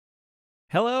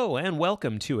Hello, and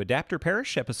welcome to Adapter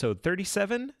Parish, episode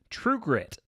 37, True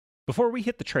Grit. Before we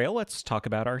hit the trail, let's talk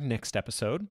about our next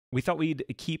episode. We thought we'd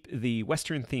keep the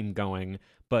Western theme going,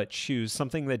 but choose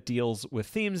something that deals with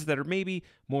themes that are maybe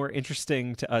more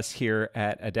interesting to us here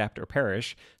at Adapter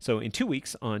Parish. So in 2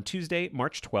 weeks, on Tuesday,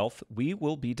 March 12th, we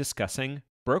will be discussing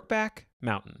Brokeback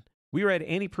Mountain. We read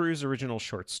Annie Proulx's original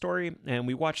short story, and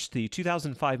we watched the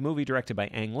 2005 movie directed by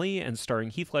Ang Lee and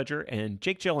starring Heath Ledger and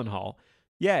Jake Gyllenhaal.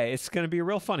 Yeah, it's going to be a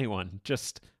real funny one.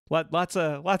 Just lots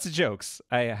of jokes.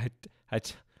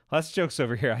 Lots of jokes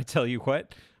over here. I tell you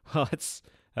what. Well, it's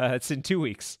in 2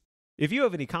 weeks. If you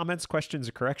have any comments, questions,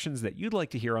 or corrections that you'd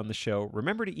like to hear on the show,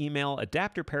 remember to email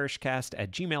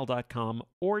adapterparishcast@gmail.com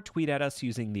or tweet at us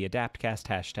using the AdaptCast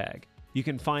hashtag. You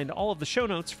can find all of the show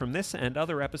notes from this and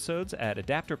other episodes at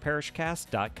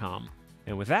adapterparishcast.com.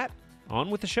 And with that, on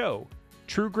with the show.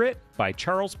 True Grit by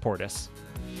Charles Portis.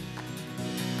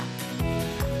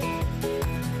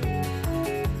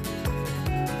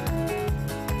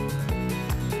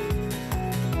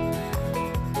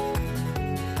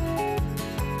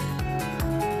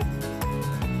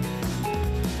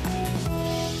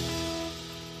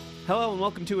 Hello and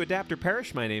welcome to Adapter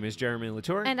Parish. My name is Jeremy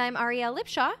Latour. And I'm Arielle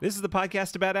Lipshaw. This is the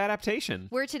podcast about adaptation.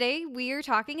 Where today we are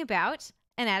talking about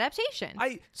an adaptation.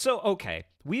 Okay.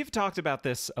 We've talked about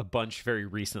this a bunch very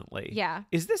recently. Yeah.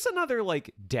 Is this another,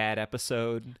 dad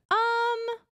episode?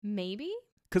 Maybe?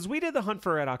 Because we did The Hunt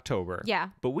for Red October. Yeah.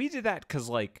 But we did that because,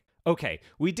 we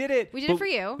did it. We did it for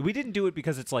you. We didn't do it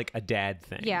because it's, a dad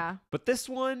thing. Yeah. But this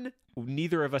one,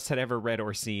 neither of us had ever read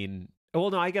or seen. Well,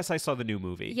 no, I guess I saw the new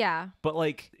movie. Yeah. But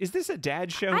is this a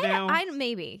dad show now?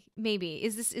 Maybe.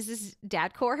 Is this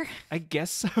dadcore? I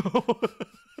guess so.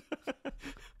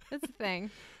 That's the thing.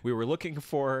 We were looking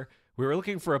for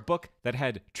a book that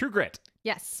had True Grit.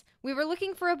 Yes. We were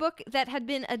looking for a book that had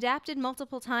been adapted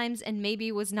multiple times and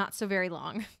maybe was not so very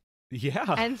long.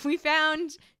 Yeah. And we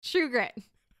found True Grit.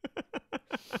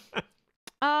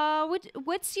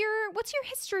 What's your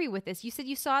history with this? You said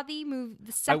you saw the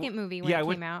second movie when it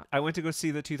came out. I went to go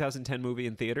see the 2010 movie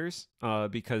in theaters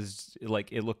because it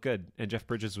looked good and Jeff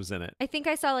Bridges was in it. I think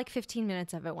I saw 15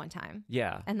 minutes of it one time.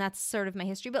 Yeah. And that's sort of my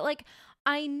history. But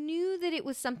I knew that it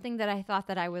was something that I thought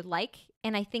that I would like,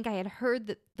 and I think I had heard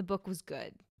that the book was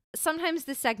good. Sometimes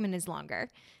this segment is longer.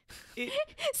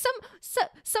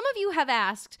 Some of you have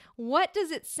asked, what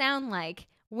does it sound like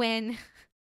when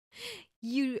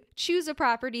you choose a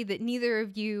property that neither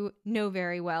of you know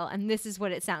very well, and this is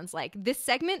what it sounds like. This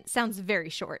segment sounds very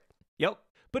short. Yep.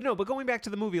 But going back to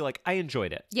the movie, I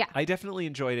enjoyed it. Yeah. I definitely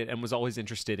enjoyed it and was always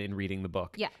interested in reading the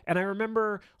book. Yeah. And I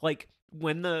remember,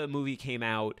 when the movie came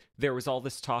out, there was all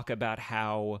this talk about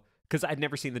how, because I'd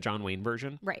never seen the John Wayne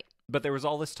version. Right. But there was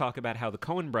all this talk about how the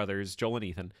Coen brothers, Joel and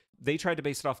Ethan, they tried to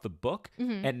base it off the book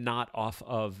and not off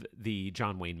of the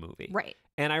John Wayne movie. Right.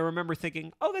 And I remember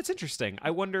thinking, oh, that's interesting.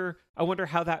 I wonder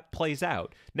how that plays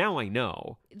out. Now I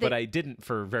know, but I didn't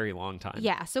for a very long time.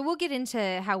 Yeah, so we'll get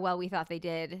into how well we thought they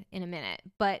did in a minute.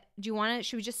 But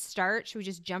should we just start? Should we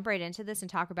just jump right into this and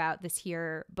talk about this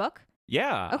here book?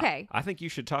 Yeah. Okay. I think you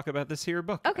should talk about this here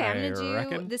book. Okay, I'm going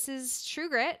to do, this is True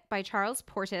Grit by Charles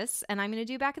Portis, and I'm going to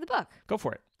do back of the book. Go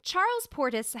for it. Charles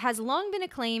Portis has long been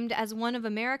acclaimed as one of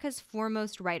America's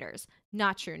foremost writers.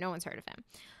 Not true. No one's heard of him.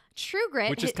 True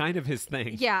Grit... Which is kind of his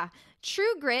thing. Yeah.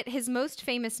 True Grit, his most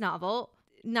famous novel,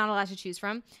 not a lot to choose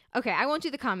from. Okay, I won't do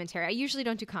the commentary. I usually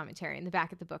don't do commentary in the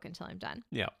back of the book until I'm done.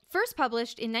 Yeah. First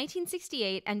published in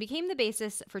 1968 and became the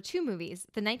basis for two movies,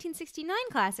 the 1969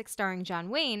 classic starring John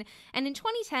Wayne, and in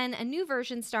 2010, a new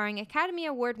version starring Academy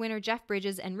Award winner Jeff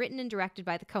Bridges and written and directed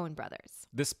by the Coen brothers.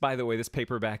 This, by the way, this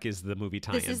paperback is the movie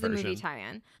tie-in version. This is the movie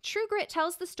tie-in. True Grit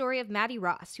tells the story of Maddie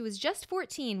Ross, who was just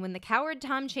 14 when the coward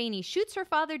Tom Chaney shoots her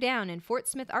father down in Fort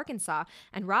Smith, Arkansas,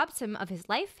 and robs him of his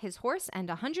life, his horse, and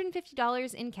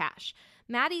 $150 in cash.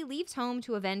 Maddie leaves home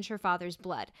to avenge her father's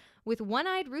blood. With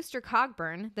one-eyed Rooster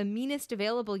Cogburn, the meanest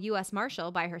available U.S.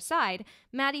 Marshal, by her side,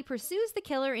 Maddie pursues the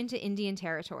killer into Indian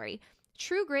territory.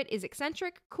 True Grit is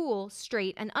eccentric, cool,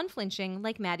 straight, and unflinching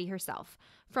like Maddie herself.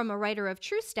 From a writer of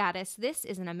true status, this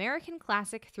is an American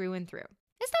classic through and through.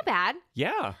 It's not bad.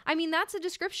 Yeah. I mean, that's a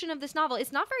description of this novel.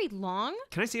 It's not very long.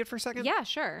 Can I see it for a second? Yeah,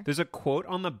 sure. There's a quote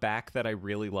on the back that I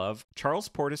really love. Charles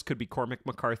Portis could be Cormac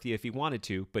McCarthy if he wanted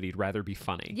to, but he'd rather be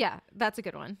funny. Yeah, that's a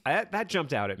good one. That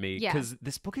jumped out at me because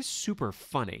this book is super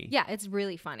funny. Yeah, it's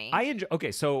really funny.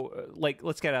 Okay, so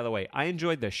let's get out of the way. I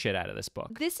enjoyed the shit out of this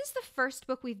book. This is the first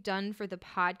book we've done for the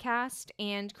podcast,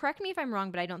 and correct me if I'm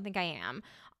wrong, but I don't think I am.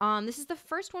 This is the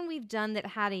first one we've done that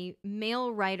had a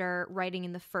male writer writing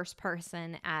in the first person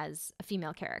as a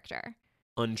female character.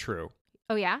 Untrue.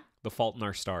 Oh, yeah? The Fault in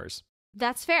Our Stars.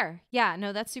 That's fair. Yeah,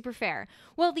 no, that's super fair.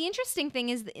 Well, the interesting thing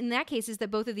is, in that case, is that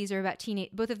both of these are about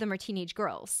both of them are teenage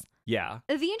girls. Yeah.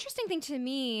 The interesting thing to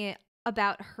me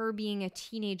about her being a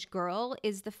teenage girl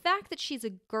is the fact that she's a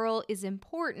girl is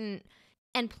important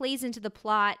and plays into the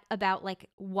plot about like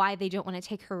why they don't want to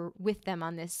take her with them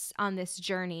on this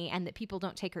journey, and that people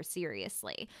don't take her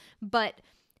seriously. But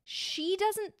she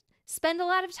doesn't spend a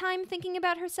lot of time thinking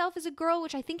about herself as a girl,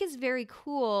 which I think is very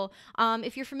cool.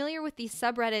 If you're familiar with the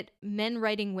subreddit Men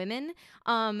Writing Women,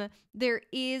 there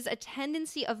is a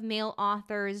tendency of male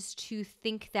authors to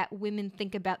think that women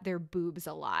think about their boobs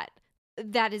a lot.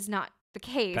 That is not the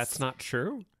case. That's not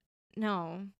true?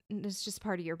 No, it's just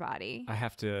part of your body. I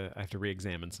have to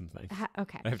re-examine some things.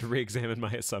 Okay. I have to re-examine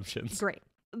my assumptions. Great.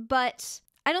 But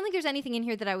I don't think there's anything in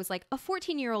here that I was like, a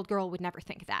 14-year-old girl would never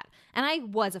think that. And I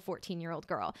was a 14-year-old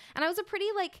girl. And I was a pretty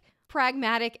like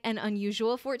pragmatic and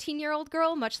unusual 14-year-old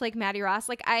girl, much like Maddie Ross.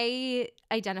 Like I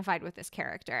identified with this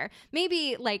character.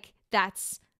 Maybe like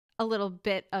that's a little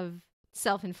bit of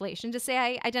self-inflation to say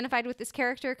I identified with this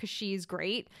character because she's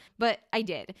great, but I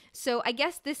did. So I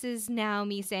guess this is now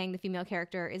me saying the female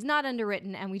character is not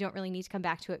underwritten and we don't really need to come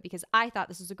back to it, because I thought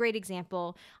this was a great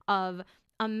example of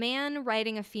a man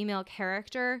writing a female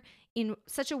character in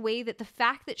such a way that the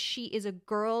fact that she is a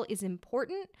girl is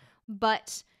important,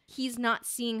 but he's not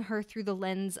seeing her through the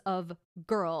lens of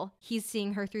girl. He's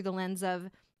seeing her through the lens of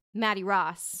Maddie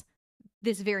Ross,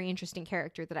 this very interesting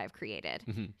character that I've created.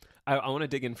 Mm-hmm. I want to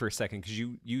dig in for a second because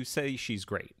you say she's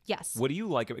great. Yes. What do you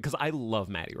like? Because I love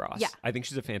Maddie Ross. Yeah. I think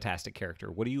she's a fantastic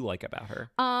character. What do you like about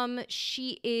her?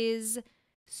 She is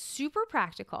super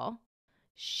practical.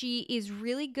 She is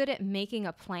really good at making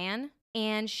a plan,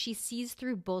 and she sees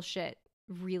through bullshit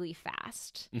really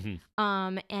fast.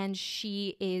 Mm-hmm. And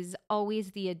she is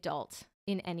always the adult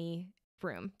in any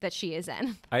room that she is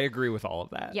in. I agree with all of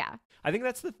that. Yeah. I think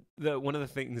that's the one of the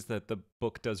things that the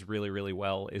book does really, really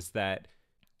well is that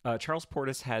Charles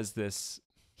Portis has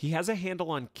he has a handle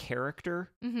on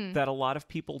character that a lot of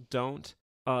people don't.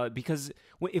 Because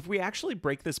if we actually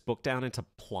break this book down into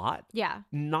plot,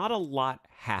 not a lot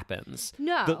happens.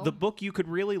 No. The book, you could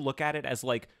really look at it as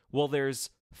like, well, there's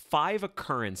 5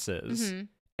 occurrences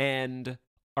and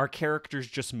our characters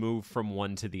just move from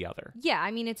one to the other. Yeah,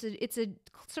 I mean, it's a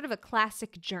sort of a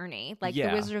classic journey, like The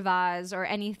Wizard of Oz or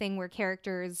anything where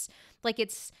characters, like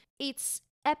it's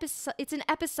an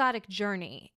episodic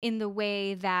journey in the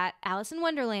way that Alice in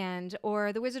Wonderland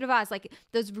or The Wizard of Oz, like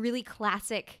those really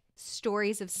classic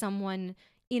stories of someone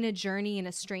in a journey in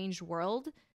a strange world,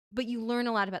 but you learn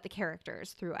a lot about the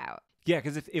characters throughout. Yeah,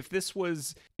 because if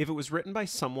it was written by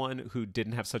someone who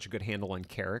didn't have such a good handle on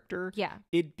character,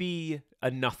 it'd be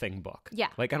a nothing book. Yeah.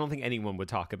 Like, I don't think anyone would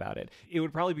talk about it. It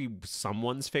would probably be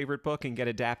someone's favorite book and get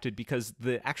adapted because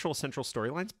the actual central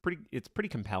storyline's pretty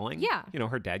compelling. Yeah. You know,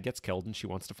 her dad gets killed and she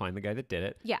wants to find the guy that did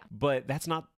it. Yeah. But that's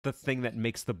not the thing that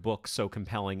makes the book so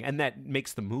compelling and that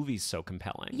makes the movies so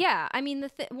compelling. Yeah. I mean,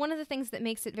 one of the things that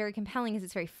makes it very compelling is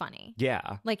it's very funny.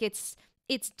 Yeah. Like it's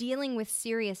dealing with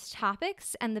serious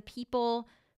topics, and the people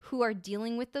who are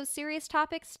dealing with those serious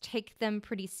topics take them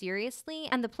pretty seriously.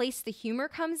 And the place the humor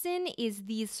comes in is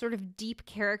these sort of deep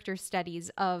character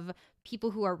studies of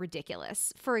people who are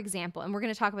ridiculous. For example, and we're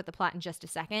going to talk about the plot in just a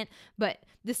second, but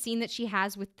the scene that she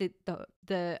has with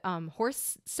the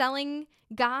horse selling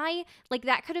guy, like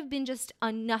that could have been just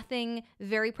a nothing,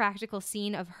 very practical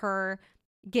scene of her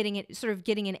getting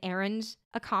an errand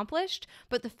accomplished,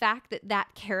 but the fact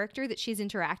that character that she's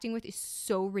interacting with is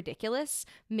so ridiculous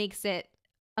makes it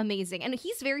amazing. And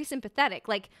he's very sympathetic.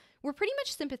 Like, we're pretty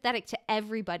much sympathetic to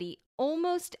everybody,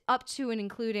 almost up to and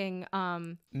including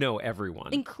no,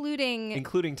 everyone,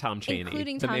 including Tom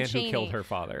Chaney, the man who killed her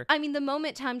father. I mean, the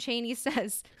moment Tom Chaney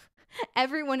says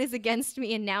everyone is against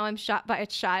me and now I'm shot by a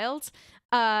child,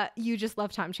 you just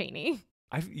love Tom Chaney.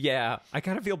 I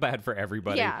kind of feel bad for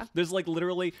everybody. Yeah. There's like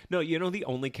literally, no, you know the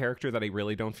only character that I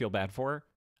really don't feel bad for?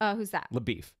 Who's that?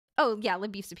 LaBeef. Oh, yeah,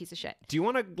 LaBeef's a piece of shit. Do you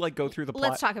want to like go through the plot?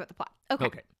 Let's talk about the plot.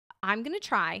 Okay. I'm going to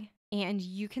try, and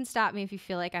you can stop me if you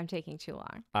feel like I'm taking too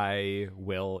long. I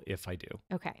will if I do.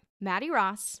 Okay. Maddie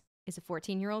Ross is a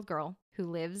 14-year-old girl who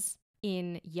lives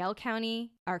in Yell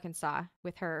County, Arkansas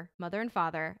with her mother and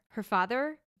father. Her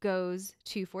father goes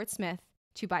to Fort Smith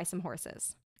to buy some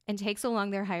horses and takes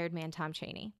along their hired man, Tom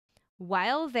Chaney.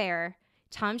 While there,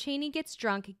 Tom Chaney gets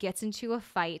drunk, gets into a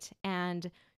fight,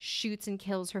 and shoots and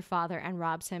kills her father and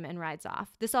robs him and rides off.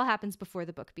 This all happens before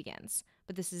the book begins,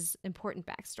 but this is important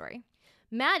backstory.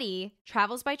 Maddie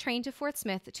travels by train to Fort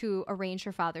Smith to arrange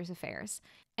her father's affairs.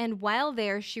 And while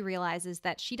there, she realizes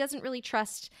that she doesn't really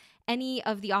trust any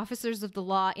of the officers of the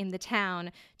law in the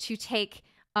town to take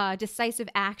decisive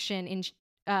action in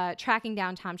tracking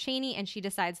down Tom Chaney, and she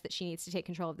decides that she needs to take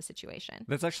control of the situation.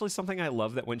 That's actually something I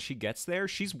love, that when she gets there,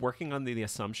 she's working on the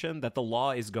assumption that the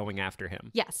law is going after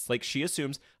him. Yes. Like, she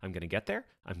assumes, I'm going to get there,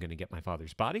 I'm going to get my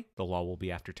father's body, the law will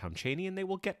be after Tom Chaney, and they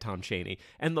will get Tom Chaney.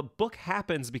 And the book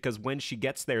happens because when she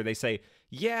gets there, they say,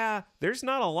 yeah, there's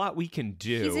not a lot we can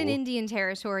do. He's in Indian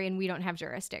territory and we don't have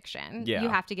jurisdiction. Yeah. You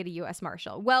have to get a U.S.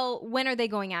 Marshal. Well, when are they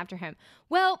going after him?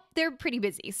 Well, they're pretty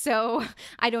busy, so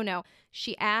I don't know.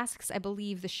 She asks, I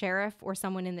believe, the sheriff or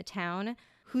someone in the town,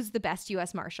 who's the best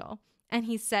U.S. Marshal? And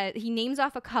he names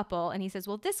off a couple, and he says,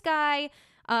 well, this guy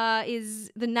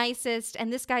is the nicest,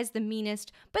 and this guy's the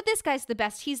meanest, but this guy's the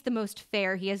best. He's the most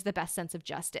fair. He has the best sense of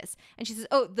justice. And she says,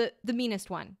 oh, the meanest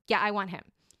one. Yeah, I want him.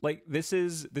 Like, this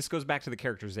goes back to the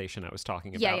characterization I was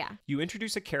talking about. Yeah. You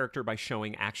introduce a character by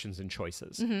showing actions and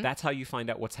choices. Mm-hmm. That's how you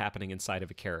find out what's happening inside of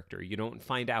a character. You don't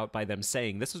find out by them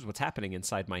saying, this is what's happening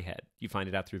inside my head. You find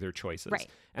it out through their choices. Right.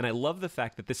 And I love the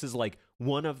fact that this is like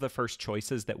one of the first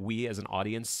choices that we as an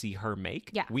audience see her make.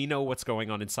 Yeah. We know what's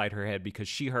going on inside her head because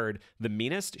she heard the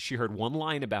meanest. She heard one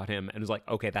line about him and was like,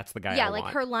 okay, that's the guy I want.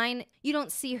 Her line, you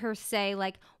don't see her say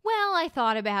like, well, I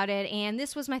thought about it and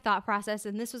this was my thought process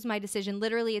and this was my decision.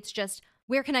 Literally, it's just,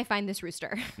 where can I find this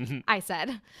rooster? I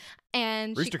said.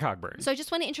 And Rooster Cogburn. So I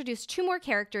just want to introduce two more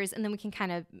characters and then we can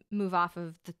kind of move off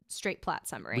of the straight plot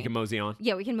summary. We can mosey on.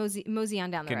 Yeah, we can mosey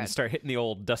on down the road. Start hitting the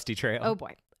old dusty trail. Oh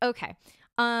boy. Okay.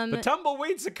 The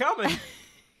tumbleweeds are coming.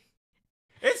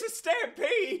 It's a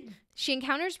stampede. She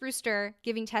encounters Rooster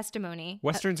giving testimony.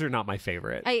 Westerns are not my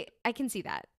favorite. I can see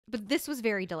that. But this was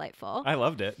very delightful. I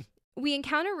loved it. We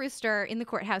encounter Rooster in the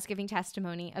courthouse giving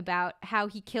testimony about how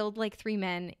he killed like 3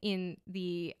 men in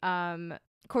the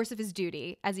course of his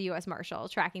duty as a U.S. Marshal,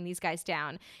 tracking these guys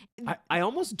down. I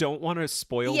almost don't want to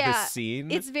spoil this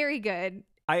scene. It's very good.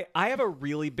 I have a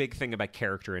really big thing about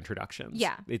character introductions.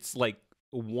 Yeah. It's like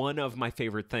one of my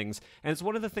favorite things. And it's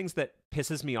one of the things that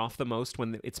pisses me off the most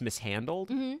when it's mishandled.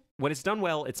 Mm-hmm. When it's done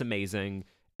well, it's amazing.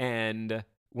 And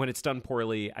when it's done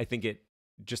poorly, I think it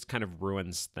just kind of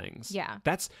ruins things. Yeah.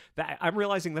 I'm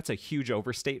realizing that's a huge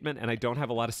overstatement and I don't have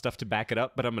a lot of stuff to back it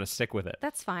up, but I'm going to stick with it.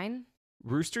 That's fine.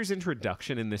 Rooster's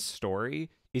introduction in this story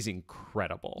is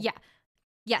incredible. Yeah.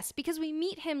 Yes, because we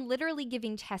meet him literally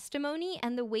giving testimony,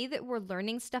 and the way that we're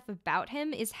learning stuff about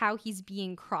him is how he's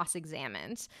being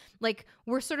cross-examined. Like,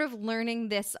 we're sort of learning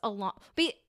this along.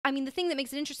 But I mean, the thing that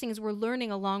makes it interesting is we're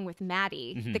learning along with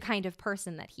Maddie, the kind of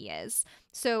person that he is.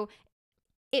 So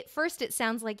at first, it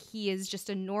sounds like he is just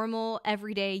a normal,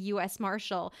 everyday U.S.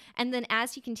 Marshal. And then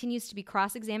as he continues to be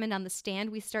cross-examined on the stand,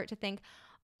 we start to think,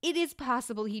 it is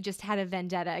possible he just had a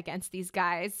vendetta against these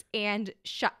guys and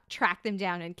tracked them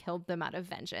down and killed them out of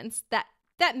vengeance.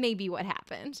 That may be what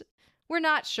happened. We're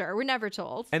not sure. We're never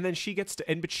told. And then she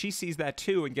but she sees that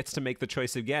too and gets to make the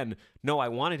choice again. No, I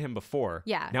wanted him before.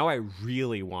 Yeah. Now I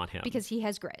really want him. Because he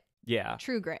has grit. Yeah.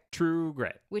 True grit. True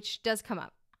grit. Which does come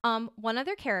up. One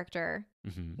other character.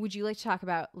 Mm-hmm. Would you like to talk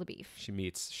about LaBeef? She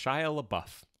meets Shia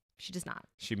LaBeouf. She does not.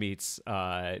 She meets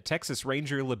Texas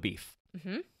Ranger LaBeef.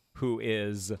 Mm-hmm. Who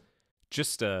is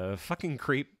just a fucking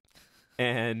creep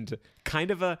and kind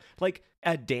of a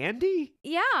dandy.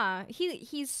 Yeah,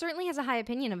 he certainly has a high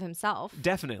opinion of himself.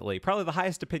 Definitely. Probably the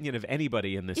highest opinion of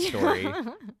anybody in this story.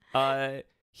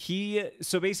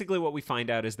 So basically what we find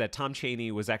out is that Tom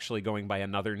Chaney was actually going by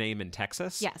another name in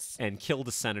Texas. Yes. And killed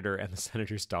a senator and the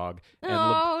senator's dog. And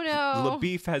no.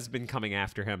 LaBeef has been coming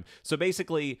after him. So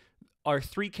basically our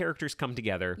 3 characters come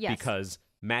together because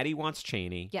Maddie wants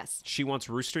Chaney. Yes. She wants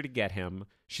Rooster to get him.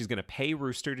 She's going to pay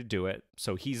Rooster to do it,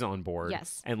 so he's on board.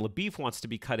 Yes. And LaBeef wants to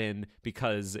be cut in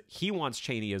because he wants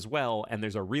Chaney as well, and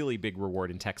there's a really big reward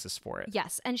in Texas for it.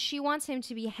 Yes, and she wants him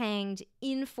to be hanged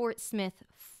in Fort Smith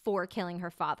for killing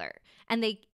her father. And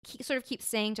they sort of keep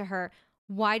saying to her,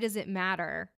 why does it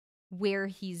matter where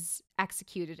he's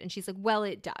executed? And she's like, well,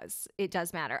 it does. It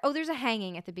does matter. Oh, there's a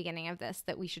hanging at the beginning of this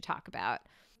that we should talk about.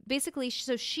 Basically,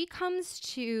 so she comes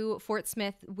to Fort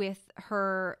Smith with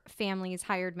her family's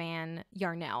hired man,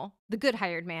 Yarnell, the good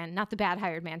hired man, not the bad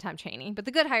hired man, Tom Chaney, but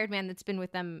the good hired man that's been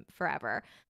with them forever.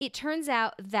 It turns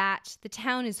out that the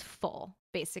town is full,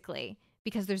 basically,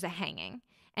 because there's a hanging.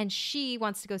 And she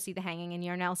wants to go see the hanging, and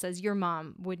Yarnell says, your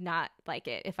mom would not like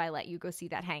it if I let you go see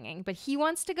that hanging. But he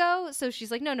wants to go, so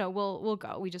she's like, no, we'll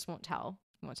go. We just won't tell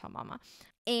mama.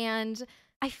 And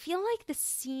I feel like the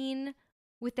scene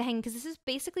with the hanging, because this is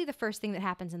basically the first thing that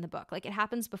happens in the book. Like, it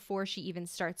happens before she even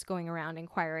starts going around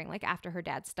inquiring, like, after her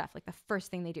dad's stuff. Like, the first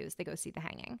thing they do is they go see the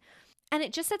hanging. And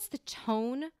it just sets the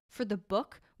tone for the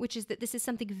book, which is that this is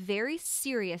something very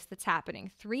serious that's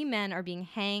happening. 3 men are being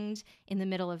hanged in the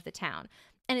middle of the town.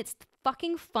 And it's the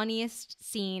fucking funniest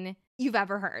scene you've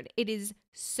ever heard. It is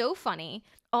so funny.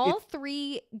 All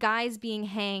three guys being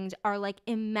hanged are like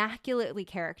immaculately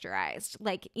characterized.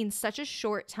 Like in such a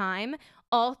short time,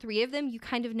 all three of them, you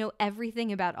kind of know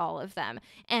everything about all of them.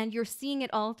 And you're seeing it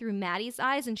all through Maddie's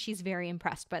eyes, and she's very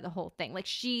impressed by the whole thing. Like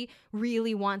she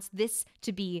really wants this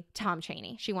to be Tom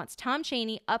Chaney. She wants Tom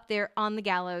Chaney up there on the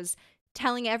gallows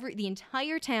telling the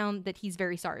entire town that he's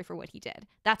very sorry for what he did.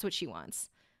 That's what she wants.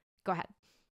 Go ahead.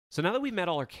 So now that we've met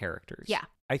all our characters, yeah,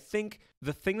 I think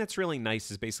the thing that's really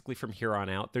nice is basically from here on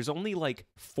out, there's only like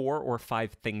 4 or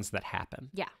 5 things that happen.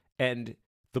 Yeah. And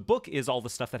the book is all the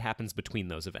stuff that happens between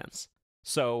those events.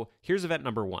 So here's event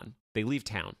number 1. They leave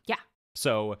town. Yeah.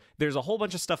 So there's a whole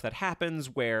bunch of stuff that happens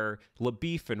where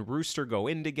LaBeef and Rooster go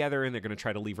in together and they're going to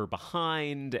try to leave her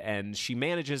behind, and she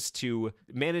manages to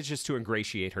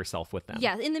ingratiate herself with them.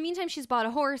 Yeah. In the meantime, she's bought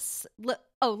a horse.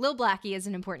 Lil Blackie is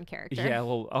an important character. Yeah.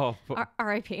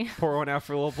 R.I.P. Pour one out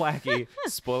for Lil Blackie.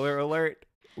 Spoiler alert.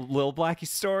 Lil Blackie's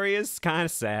story is kind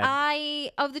of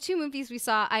sad. Of the 2 movies we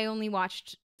saw, I only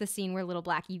watched the scene where Little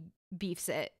Blackie beefs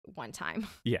it one time.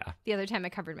 Yeah. The other time I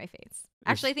covered my face.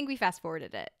 Actually, I think we fast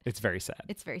forwarded it. It's very sad.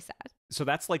 It's very sad. So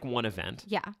that's like one event.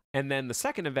 Yeah. And then the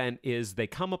second event is they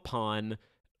come upon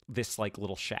this like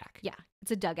little shack. Yeah.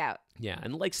 It's a dugout. Yeah.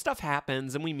 And like stuff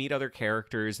happens and we meet other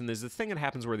characters. And there's a thing that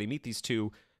happens where they meet these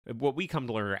 2, what we come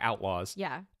to learn are outlaws.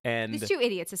 Yeah. And these 2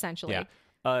 idiots, essentially. Yeah.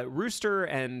 Rooster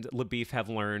and LaBeef have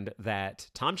learned that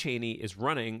Tom Chaney is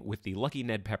running with the Lucky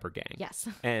Ned Pepper gang. Yes.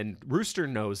 And Rooster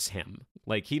knows him.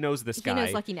 Like, he knows this guy. He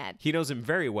knows Lucky Ned. He knows him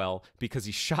very well because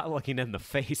he shot Lucky Ned in the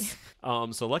face.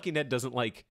 So Lucky Ned doesn't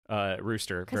like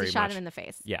Rooster very much. Because he shot him in the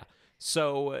face. Yeah.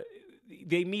 So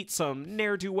they meet some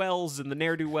ne'er-do-wells, and the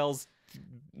ne'er-do-wells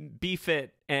beef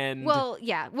it. And well,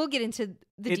 yeah, we'll get into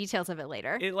the details of it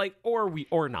later.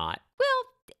 Or not. Well,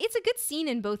 it's a good scene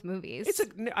in both movies.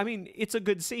 It's a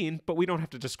good scene, but we don't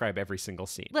have to describe every single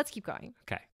scene. Let's keep going.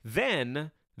 Okay.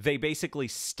 Then they basically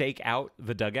stake out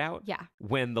the dugout. Yeah.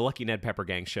 When the Lucky Ned Pepper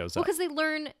gang shows Well, up. because they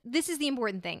learn, this is the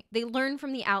important thing. They learn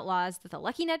from the outlaws that the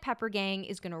Lucky Ned Pepper gang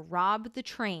is going to rob the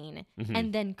train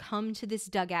and then come to this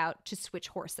dugout to switch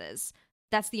horses.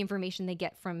 That's the information they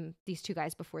get from these 2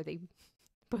 guys before they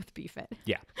both beef it.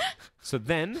 Yeah. So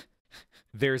then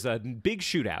there's a big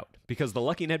shootout because the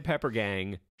Lucky Ned Pepper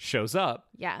gang shows up.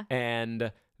 Yeah.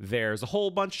 And there's a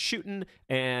whole bunch of shooting,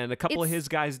 and a couple of his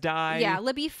guys die. Yeah,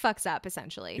 LaBeef fucks up,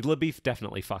 essentially. LaBeef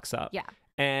definitely fucks up. Yeah.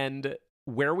 And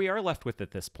where we are left with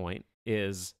at this point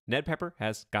is Ned Pepper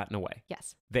has gotten away.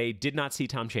 Yes. They did not see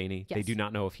Tom Chaney. Yes. They do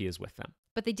not know if he is with them.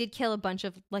 But they did kill a bunch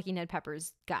of Lucky Ned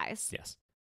Pepper's guys. Yes.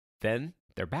 Then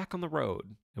they're back on the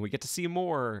road, and we get to see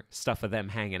more stuff of them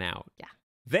hanging out. Yeah.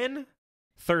 Then,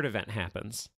 third event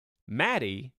happens.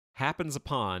 Maddie happens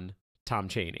upon Tom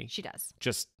Chaney. She does.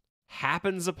 Just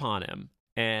happens upon him.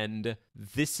 And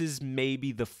this is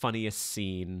maybe the funniest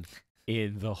scene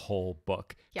in the whole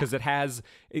book. Because it has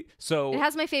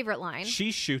my favorite line.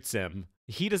 She shoots him.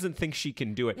 He doesn't think she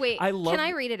can do it. Wait, can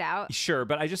I read it out? Sure,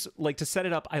 but I just like to set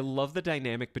it up. I love the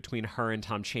dynamic between her and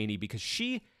Tom Chaney because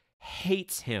she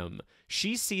hates him.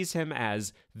 She sees him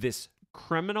as this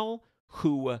criminal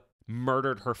who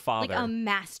murdered her father. Like a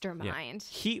mastermind.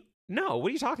 Yeah. No, what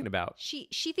are you talking about? She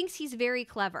thinks he's very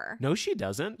clever. No, she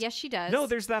doesn't. Yes, she does. No,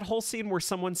 there's that whole scene where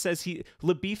someone says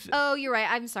LaBeef. Oh, you're right.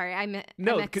 I'm sorry. I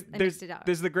mixed it up.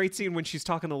 There's the great scene when she's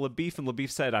talking to LaBeef, and LaBeef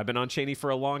said, "I've been on Chaney for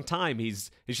a long time." And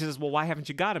she says, "Well, why haven't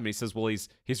you got him?" And he says, "Well, he's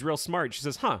real smart." She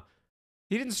says, "Huh?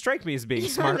 He didn't strike me as being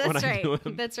smart when I knew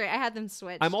him." That's right. I had them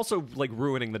switched. I'm also like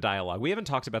ruining the dialogue. We haven't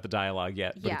talked about the dialogue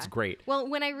yet, but it's great. Well,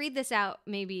 when I read this out,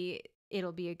 maybe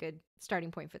it'll be a good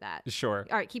starting point for that. Sure.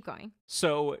 All right, keep going.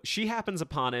 So she happens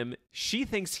upon him. She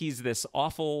thinks he's this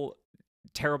awful,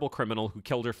 terrible criminal who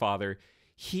killed her father.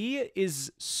 He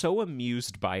is so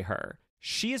amused by her.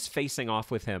 She is facing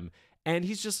off with him, and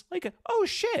he's just like, "Oh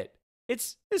shit,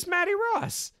 it's Maddie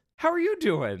Ross. How are you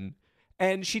doing?"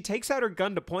 And she takes out her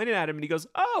gun to point it at him, and he goes,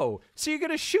 "Oh, so you're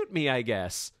gonna shoot me, I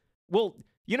guess. Well,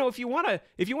 you know, if you want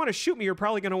to shoot me, you're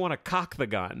probably going to want to cock the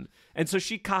gun." And so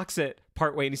she cocks it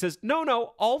partway, and he says,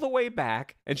 no, all the way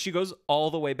back. And she goes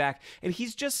all the way back. And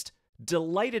he's just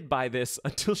delighted by this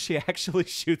until she actually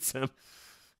shoots him.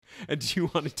 And do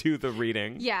you want to do the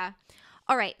reading? Yeah.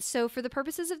 All right. So for the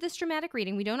purposes of this dramatic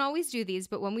reading, we don't always do these,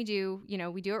 but when we do,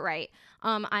 we do it right.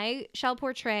 I shall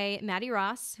portray Maddie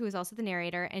Ross, who is also the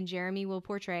narrator, and Jeremy will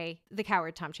portray the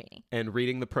coward Tom Chaney. And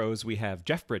reading the prose, we have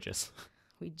Jeff Bridges.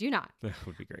 We do not. That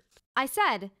would be great. I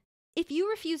said, "If you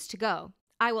refuse to go,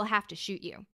 I will have to shoot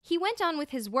you." He went on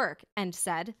with his work and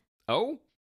said, "Oh,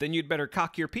 then you'd better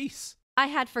cock your piece." I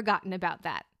had forgotten about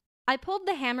that. I pulled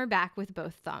the hammer back with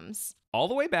both thumbs. "All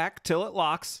the way back till it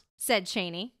locks," said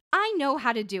Chaney. "I know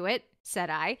how to do it. said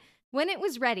I. When it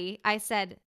was ready, I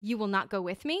said, "You will not go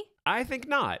with me?" "I think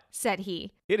not," said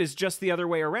he. "It is just the other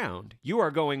way around. You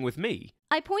are going with me."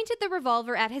 I pointed the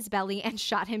revolver at his belly and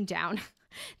shot him down.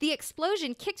 The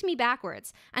explosion kicked me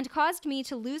backwards and caused me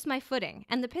to lose my footing,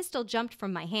 and the pistol jumped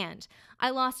from my hand. I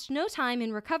lost no time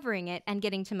in recovering it and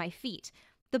getting to my feet.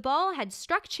 The ball had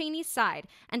struck Cheney's side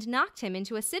and knocked him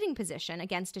into a sitting position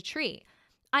against a tree.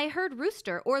 I heard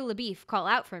Rooster or LaBeef call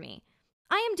out for me.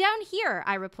 "I am down here,"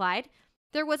 I replied.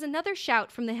 There was another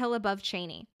shout from the hill above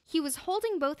Cheney. He was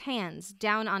holding both hands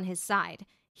down on his side.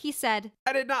 He said,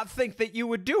 "I did not think that you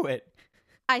would do it."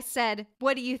 I said,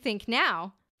 "What do you think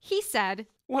now?" He said,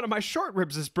 "One of my short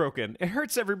ribs is broken. It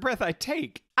hurts every breath I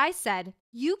take." I said,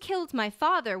 "You killed my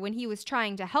father when he was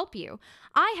trying to help you.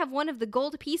 I have one of the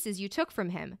gold pieces you took from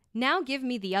him. Now give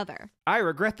me the other," "I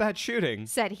regret that shooting,"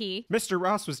 said he. "Mr.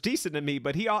 Ross was decent to me,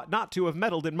 but he ought not to have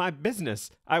meddled in my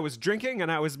business. I was drinking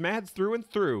and I was mad through and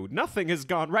through. Nothing has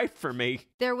gone right for me."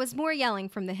 There was more yelling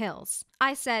from the hills.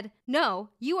 I said, "No,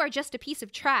 you are just a piece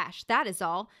of trash, that is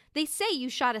all. They say you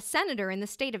shot a senator in the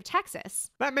state of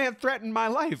Texas." "That man threatened my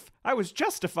life. I was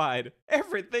justified.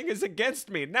 Everything is against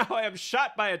me. Now I am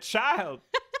shot by a child."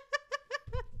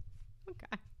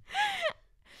 Okay.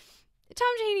 Tom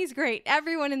Cheney's great.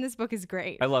 Everyone in this book is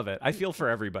great. I love it. I feel for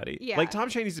everybody. Yeah. Like, Tom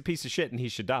Cheney's a piece of shit and he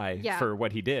should die Yeah. for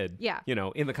what he did. Yeah. You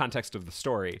know, in the context of the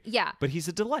story. Yeah. But he's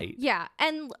a delight. Yeah,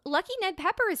 and Lucky Ned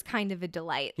Pepper is kind of a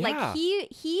delight. Yeah. Like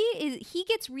he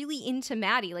gets really into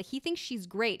Maddie. Like he thinks she's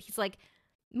great. He's like,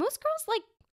 "Most girls like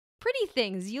pretty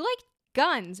things. You like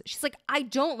guns." She's like, "I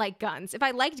don't like guns. If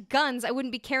I liked guns, I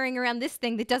wouldn't be carrying around this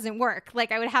thing that doesn't work.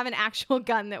 Like I would have an actual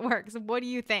gun that works." What do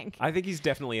you think? I think he's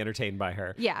definitely entertained by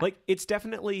her. Yeah. Like, it's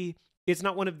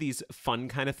not one of these fun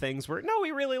kind of things where, no,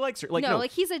 he really likes her. Like, no,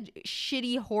 like he's a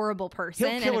shitty, horrible person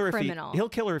he'll kill and her a criminal. he'll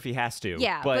kill her if he has to.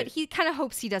 Yeah, but he kind of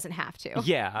hopes he doesn't have to.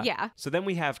 Yeah. Yeah. So then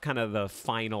we have kind of the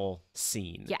final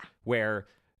scene. Yeah. Where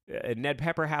Ned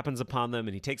Pepper happens upon them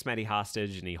and he takes Maddie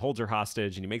hostage and he holds her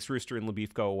hostage and he makes Rooster and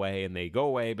LaBeef go away, and they go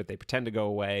away, but they pretend to go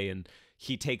away, and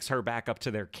he takes her back up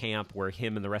to their camp where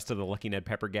him and the rest of the Lucky Ned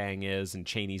Pepper gang is, and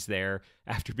Cheney's there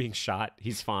after being shot.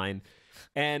 He's fine.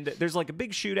 And there's like a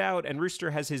big shootout, and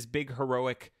Rooster has his big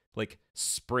heroic like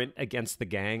sprint against the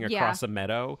gang across a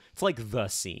meadow. It's like the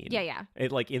scene. Yeah, yeah.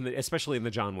 It like especially in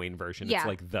the John Wayne version, it's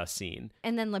like the scene.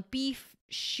 And then LaBeef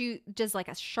does like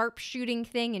a sharp shooting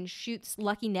thing and shoots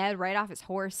Lucky Ned right off his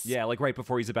horse. Yeah, like right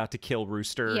before he's about to kill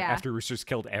Rooster, after Rooster's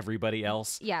killed everybody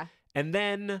else. Yeah. And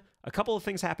then a couple of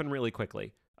things happen really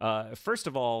quickly. First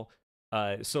of all,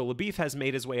 so LaBeef has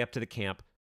made his way up to the camp.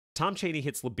 Tom Cheney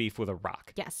hits LaBeef with a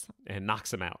rock. Yes. And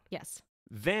knocks him out. Yes.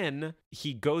 Then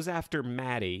he goes after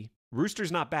Maddie.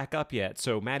 Rooster's not back up yet,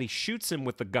 so Maddie shoots him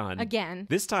with the gun. Again.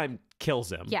 This time kills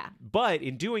him. Yeah. But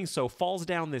in doing so, falls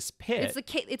down this pit.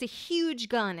 It's a huge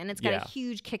gun, and it's got a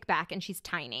huge kickback, and she's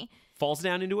tiny. Falls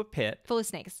down into a pit. Full of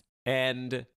snakes.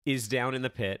 And is down in the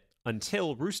pit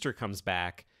until Rooster comes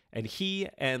back, and he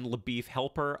and LaBeef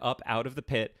help her up out of the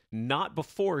pit, not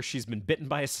before she's been bitten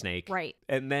by a snake. Right.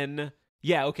 And then,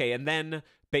 and then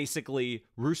basically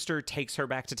Rooster takes her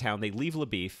back to town. They leave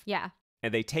LaBeef. Yeah.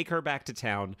 And they take her back to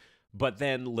town. But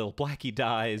then Lil Blackie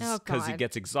dies because he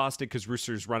gets exhausted because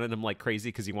Rooster's running him like crazy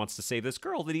because he wants to save this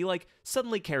girl that he like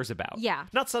suddenly cares about. Yeah.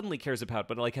 Not suddenly cares about,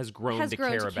 but like has grown to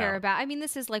care about. I mean,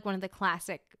 this is like one of the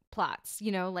classic plots,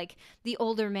 you know, like the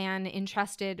older man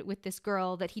entrusted with this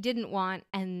girl that he didn't want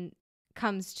and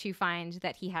comes to find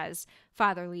that he has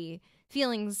fatherly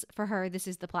feelings for her. This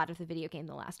is the plot of the video game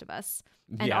The Last of Us,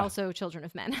 and also Children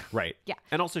of Men. Right. Yeah.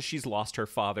 And also she's lost her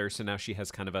father, so now she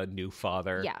has kind of a new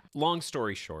father. Yeah. Long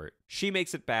story short, she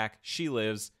makes it back. She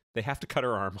lives. They have to cut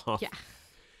her arm off. Yeah.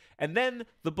 And then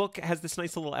the book has this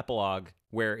nice little epilogue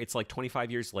where it's like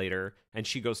 25 years later, and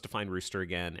she goes to find Rooster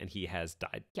again, and he has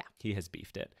died. Yeah. He has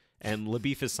beefed it. And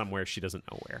LaBeef is somewhere she doesn't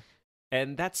know where.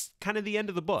 And that's kind of the end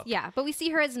of the book. Yeah, but we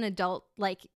see her as an adult,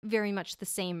 like very much the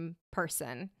same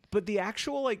person. But the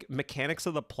actual like mechanics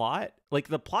of the plot, like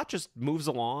the plot just moves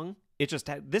along. It just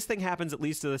this thing happens, it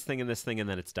leads to this thing and this thing, and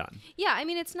then it's done. Yeah, I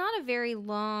mean, it's not a very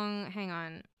long. Hang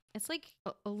on, it's like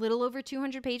a little over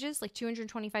 200 pages, like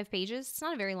 225 pages. It's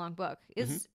not a very long book.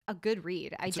 It's a good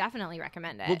read. I definitely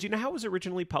recommend it. Well, do you know how it was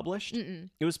originally published? Mm-mm.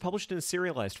 It was published in a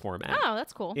serialized format. Oh,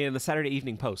 that's cool. In the Saturday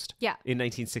Evening Post. Yeah. In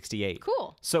 1968.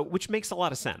 Cool. So, which makes a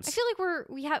lot of sense. I feel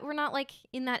like we're not like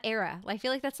in that era. I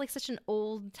feel like that's like such an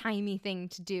old timey thing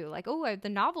to do. Like, oh, the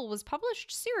novel was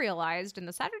published serialized in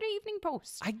the Saturday Evening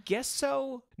Post. I guess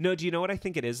so. No, do you know what I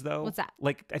think it is though? What's that?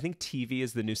 Like, I think TV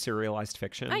is the new serialized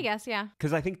fiction. I guess, yeah.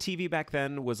 Because I think TV back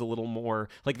then was a little more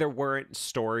like there weren't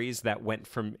stories that went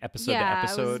from episode to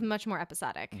episode. much more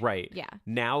episodic. Right. Yeah.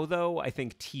 Now, though, I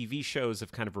think TV shows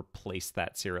have kind of replaced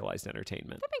that serialized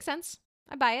entertainment. That makes sense.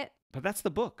 I buy it. But that's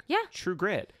the book. Yeah. True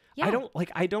Grit. Yeah.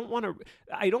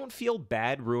 I don't feel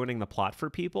bad ruining the plot for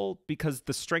people because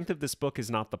the strength of this book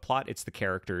is not the plot, it's the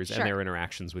characters and their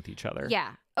interactions with each other.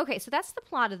 Yeah. Okay, so that's the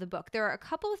plot of the book. There are a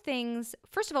couple of things.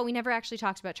 First of all, we never actually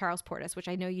talked about Charles Portis, which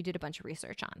I know you did a bunch of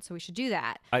research on, so we should do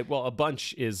that. Well, a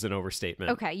bunch is an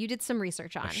overstatement. Okay, you did some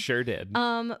research on. I sure did.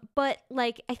 But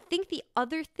like I think the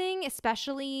other thing,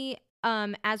 especially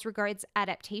as regards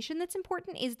adaptation that's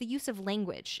important, is the use of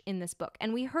language in this book.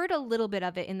 And we heard a little bit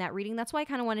of it in that reading. That's why I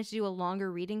kind of wanted to do a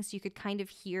longer reading so you could kind of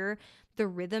hear the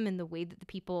rhythm and the way that the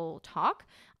people talk.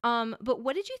 But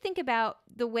what did you think about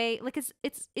the way, like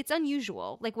it's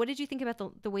unusual. Like what did you think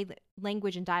about the way that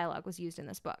language and dialogue was used in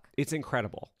this book? It's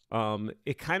incredible.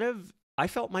 I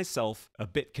felt myself a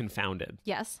bit confounded.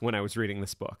 Yes. When I was reading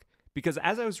this book. Because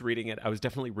as I was reading it, I was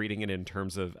definitely reading it in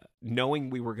terms of knowing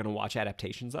we were going to watch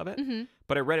adaptations of it. Mm-hmm.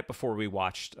 But I read it before we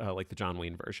watched like the John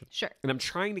Wayne version. Sure. And I'm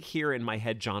trying to hear in my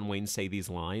head John Wayne say these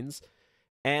lines.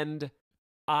 And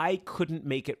I couldn't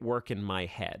make it work in my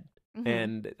head. Mm-hmm.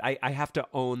 And I have to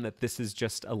own that this is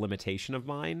just a limitation of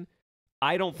mine.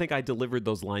 I don't think I delivered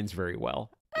those lines very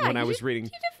well when I was reading. You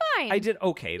did fine. I did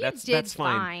okay. That's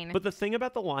fine. fine. But the thing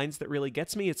about the lines that really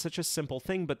gets me, it's such a simple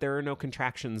thing, but there are no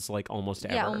contractions like almost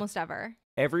ever. Yeah, almost ever.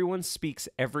 Everyone speaks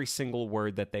every single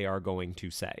word that they are going to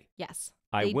say. Yes.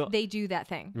 They do that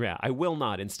thing. Yeah, I will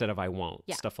not instead of I won't.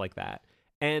 Yeah. Stuff like that.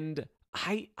 And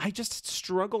I just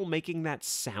struggle making that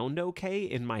sound okay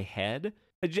in my head.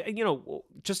 You know,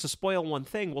 just to spoil one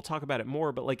thing, we'll talk about it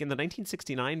more, but like in the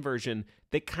 1969 version,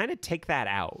 they kind of take that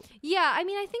out. Yeah, I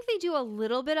mean, I think they do a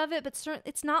little bit of it, but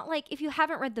it's not like if you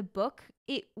haven't read the book,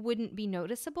 it wouldn't be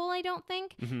noticeable, I don't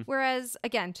think. Mm-hmm. Whereas,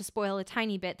 again, to spoil a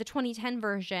tiny bit, the 2010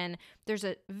 version, there's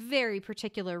a very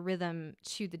particular rhythm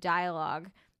to the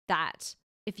dialogue that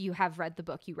if you have read the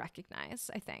book, you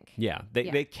recognize, I think. Yeah,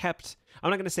 they kept,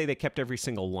 I'm not going to say they kept every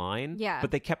single line,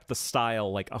 but they kept the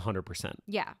style like 100%.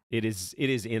 Yeah. It is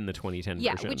in the 2010 version.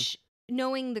 Yeah, which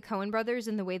knowing the Coen brothers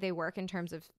and the way they work in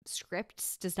terms of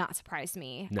scripts does not surprise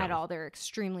me at all. They're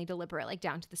extremely deliberate, like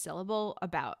down to the syllable,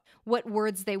 about what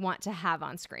words they want to have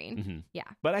on screen. Mm-hmm. Yeah.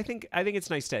 But I think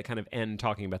it's nice to kind of end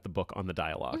talking about the book on the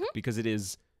dialogue because it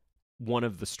is one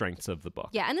of the strengths of the book.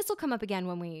 Yeah, and this will come up again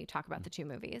when we talk about the two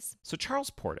movies. So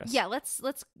Charles Portis. Yeah, let's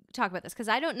talk about this because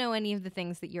I don't know any of the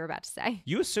things that you're about to say.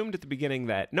 You assumed at the beginning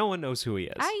that no one knows who he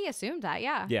is. I assumed that,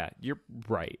 yeah. Yeah, you're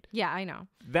right. Yeah, I know.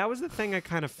 That was the thing I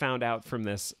kind of found out from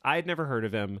this. I'd never heard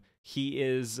of him.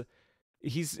 He's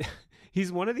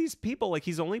one of these people, like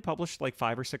he's only published like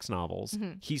 5 or 6 novels.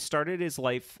 Mm-hmm. He started his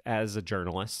life as a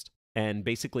journalist and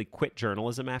basically quit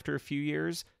journalism after a few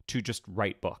years to just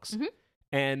write books. Mm-hmm.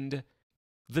 And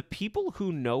the people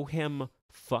who know him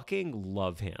fucking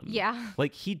love him. Yeah.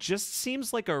 Like, he just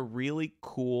seems like a really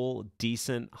cool,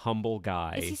 decent, humble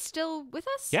guy. Is he still with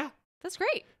us? Yeah. That's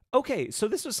great. Okay, so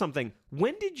this was something.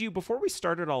 Before we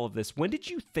started all of this, when did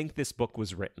you think this book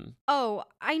was written? Oh,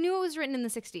 I knew it was written in the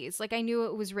 60s. Like, I knew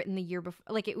it was written the year before.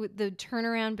 Like, the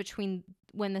turnaround between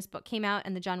when this book came out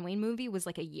and the John Wayne movie was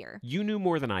like a year. You knew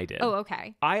more than I did. Oh,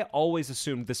 okay. I always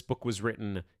assumed this book was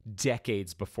written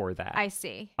decades before that. I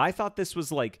see. I thought this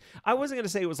was like, I wasn't going to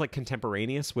say it was like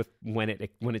contemporaneous with when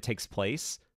it takes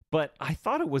place, but I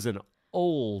thought it was an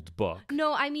old book.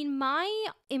 No, I mean, my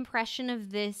impression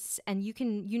of this, and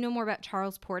you know more about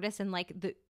Charles Portis and like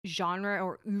the genre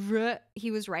or oeuvre he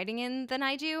was writing in than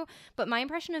I do, but my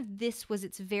impression of this was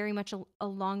it's very much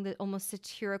along the almost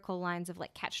satirical lines of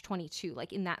like Catch-22,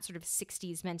 like in that sort of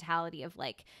 60s mentality of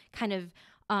like kind of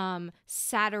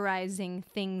satirizing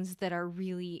things that are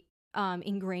really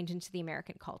ingrained into the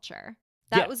American culture.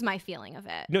 That was my feeling of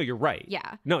it. No, you're right.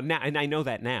 Yeah. No, now, and I know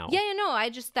that now. Yeah, no,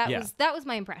 that was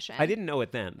my impression. I didn't know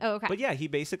it then. Oh, okay. But yeah, he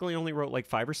basically only wrote like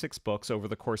 5 or 6 books over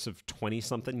the course of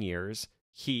 20-something years.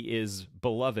 He is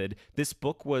beloved. This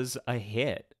book was a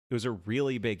hit. It was a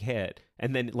really big hit.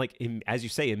 And then, like, as you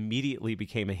say, immediately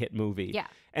became a hit movie. Yeah.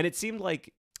 And it seemed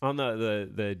like on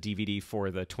the DVD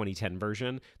for the 2010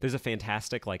 version, there's a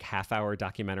fantastic, like, half-hour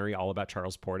documentary all about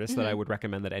Charles Portis that I would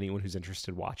recommend that anyone who's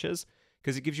interested watches,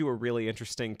 because it gives you a really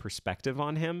interesting perspective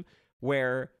on him,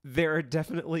 where there are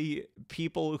definitely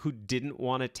people who didn't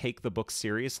want to take the book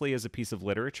seriously as a piece of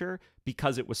literature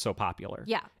because it was so popular.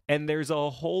 Yeah. And there's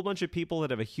a whole bunch of people that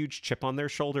have a huge chip on their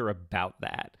shoulder about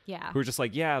that. Yeah. Who are just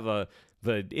like, yeah,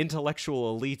 the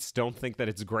intellectual elites don't think that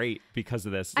it's great because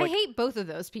of this. Like, I hate both of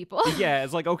those people. Yeah,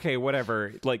 it's like, okay,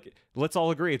 whatever. Like, let's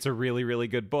all agree it's a really, really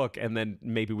good book, and then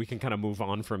maybe we can kind of move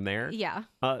on from there. Yeah.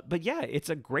 But yeah, it's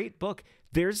a great book.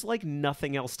 There's like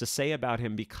nothing else to say about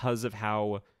him because of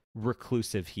how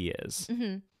reclusive he is.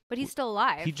 Mm-hmm. But he's still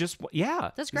alive. He just,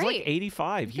 yeah. That's He's great. like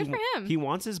 85. Good for him. He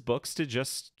wants his books to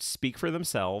just speak for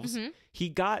themselves. Mm-hmm. He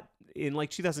got, in like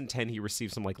 2010, he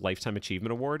received some like Lifetime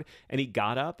Achievement Award, and he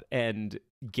got up and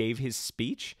gave his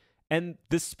speech. And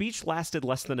the speech lasted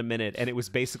less than a minute, and it was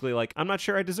basically like, I'm not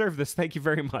sure I deserve this. Thank you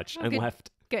very much. Oh, and good.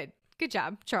 left. Good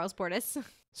job, Charles Portis.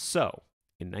 So,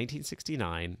 in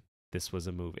 1969, this was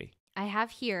a movie. I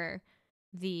have here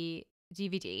the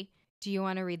DVD. Do you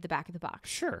want to read the back of the box?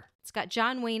 Sure. It's got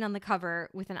John Wayne on the cover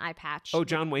with an eye patch. Oh,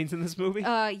 John Wayne's in this movie?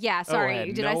 Yeah,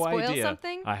 sorry. Did I spoil idea.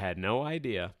 something? I had no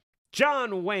idea.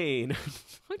 John Wayne.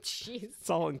 Oh, jeez. It's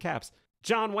all in caps.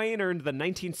 John Wayne earned the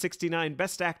 1969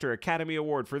 Best Actor Academy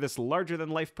Award for this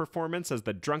larger-than-life performance as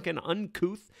the drunken,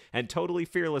 uncouth, and totally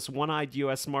fearless one-eyed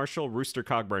U.S. Marshal Rooster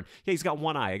Cogburn. Yeah, he's got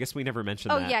one eye. I guess we never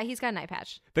mentioned that. Oh, yeah, he's got an eye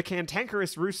patch. The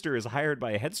cantankerous Rooster is hired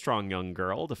by a headstrong young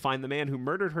girl to find the man who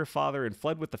murdered her father and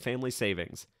fled with the family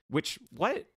savings. Which,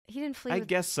 what? He didn't flee. I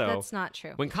guess so. That's not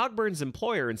true. When Cogburn's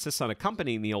employer insists on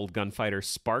accompanying the old gunfighter,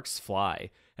 sparks fly,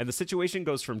 and the situation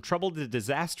goes from trouble to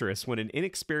disastrous when an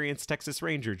inexperienced Texas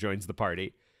Ranger joins the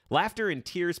party. Laughter and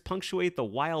tears punctuate the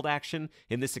wild action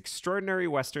in this extraordinary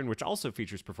Western, which also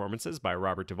features performances by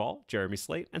Robert Duvall, Jeremy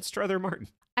Slate, and Strother Martin.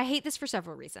 I hate this for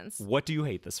several reasons. What do you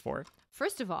hate this for?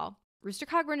 First of all, Rooster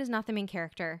Cogburn is not the main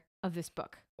character of this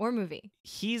book or movie.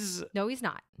 No, he's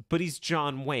not. But he's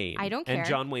John Wayne. I don't care. And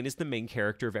John Wayne is the main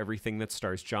character of everything that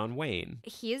stars John Wayne.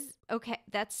 He is okay.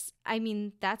 That's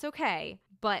okay.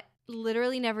 But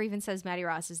literally never even says Maddie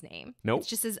Ross's name. Nope. It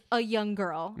just says a young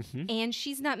girl. Mm-hmm. And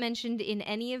she's not mentioned in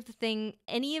any of the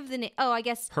I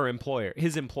guess.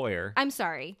 His employer. I'm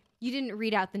sorry. You didn't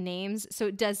read out the names. So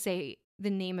it does say the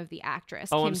name of the actress.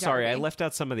 Oh, Kim I'm sorry. Darby. I left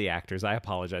out some of the actors. I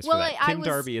apologize for that. Kim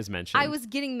Darby is mentioned. I was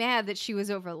getting mad that she was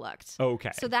overlooked.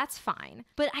 Okay. So that's fine.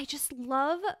 But I just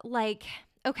love,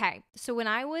 okay, so when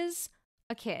I was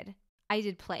a kid, I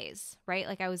did plays, right?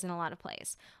 Like I was in a lot of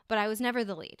plays, but I was never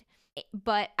the lead.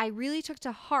 But I really took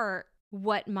to heart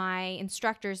what my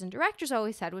instructors and directors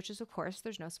always said, which is, of course,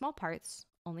 there's no small parts,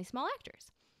 only small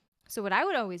actors. So what I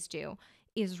would always do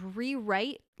is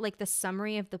rewrite like the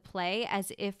summary of the play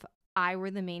as if I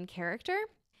were the main character.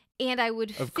 And I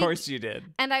would Of course you did.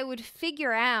 And I would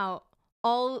figure out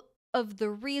all of the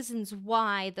reasons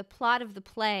why the plot of the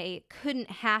play couldn't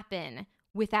happen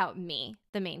without me,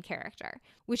 the main character,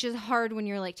 which is hard when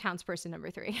you're like townsperson number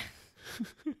 3.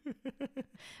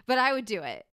 But I would do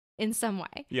it in some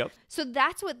way. Yep. So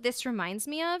that's what this reminds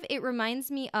me of. It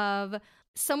reminds me of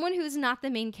someone who's not the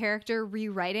main character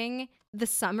rewriting the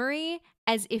summary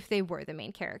as if they were the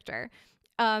main character.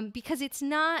 Because it's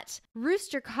not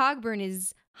Rooster Cogburn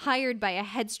is hired by a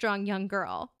headstrong young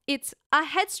girl. It's a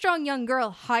headstrong young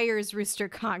girl hires Rooster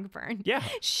Cogburn. Yeah.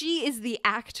 She is the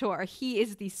actor. He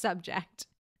is the subject.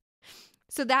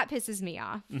 So that pisses me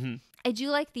off. Mm-hmm. I do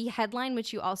like the headline,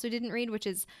 which you also didn't read, which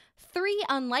is 3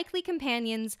 unlikely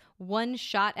companions, 1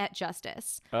 shot at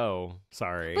justice. Oh,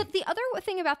 sorry. But the other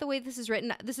thing about the way this is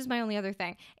written, this is my only other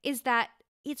thing, is that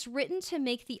it's written to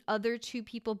make the other 2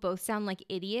 people both sound like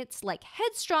idiots, like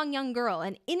headstrong young girl,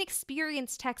 an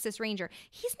inexperienced Texas Ranger.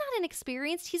 He's not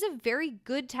inexperienced. He's a very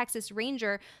good Texas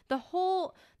Ranger.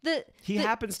 He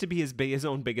happens to be his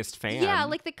own biggest fan. Yeah,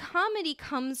 like the comedy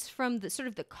comes from the sort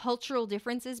of the cultural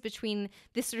differences between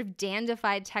this sort of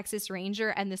dandified Texas Ranger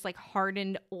and this like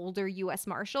hardened older U.S.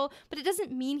 Marshal, but it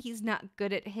doesn't mean he's not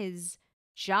good at his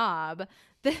job.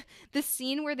 The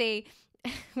scene where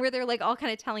they're like all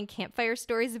kind of telling campfire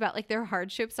stories about like their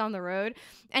hardships on the road,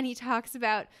 and he talks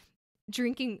about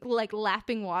drinking, like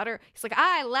lapping water. He's like,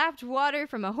 I lapped water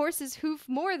from a horse's hoof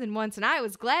more than once, and I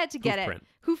was glad to get it.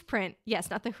 Hoof print. Yes,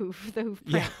 not the hoof, the hoof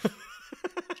print.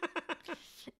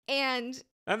 Yeah.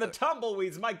 And the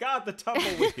tumbleweeds, my God, the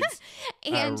tumbleweeds.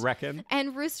 I reckon.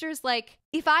 And Rooster's like,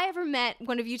 if I ever met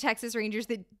one of you Texas Rangers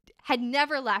that had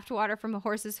never lapped water from a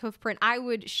horse's hoof print, I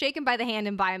would shake him by the hand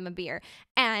and buy him a beer.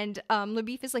 And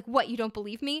LaBeef is like, what, you don't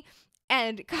believe me?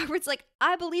 And Cogburn's like,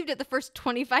 I believed it the first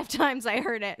 25 times I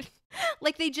heard it.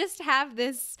 Like they just have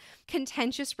this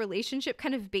contentious relationship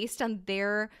kind of based on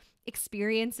their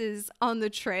experiences on the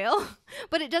trail,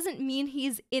 but it doesn't mean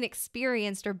he's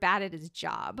inexperienced or bad at his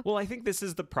job. Well, I think this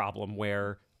is the problem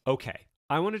where, okay,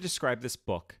 I want to describe this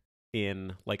book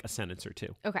in like a sentence or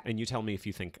 2. Okay. And you tell me if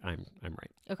you think I'm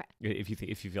right. Okay.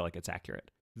 If you feel like it's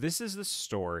accurate. This is the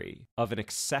story of an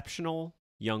exceptional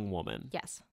young woman.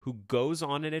 Yes. Who goes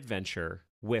on an adventure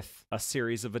with a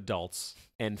series of adults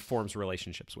and forms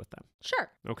relationships with them. Sure.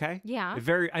 Okay? Yeah.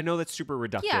 I know that's super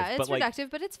reductive. Yeah, it's reductive,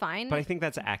 but it's fine. But I think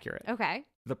that's accurate. Okay.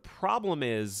 The problem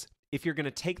is if you're going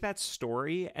to take that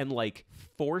story and like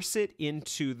force it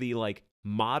into the like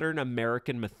modern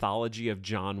American mythology of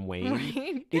John Wayne,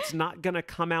 Right. it's not going to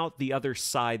come out the other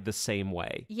side the same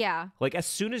way. Yeah. Like, as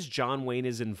soon as John Wayne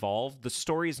is involved, the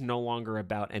story is no longer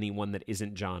about anyone that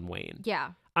isn't John Wayne.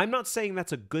 Yeah. I'm not saying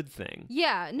that's a good thing.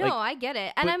 Yeah. No, Like, I get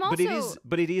it. And I'm also...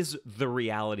 But it is the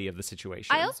reality of the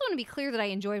situation. I also want to be clear that I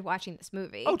enjoyed watching this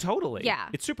movie. Oh, totally. Yeah.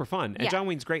 It's super fun. And Yeah. John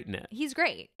Wayne's great in it. He's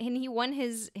great. And he won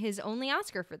his only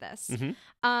Oscar for this.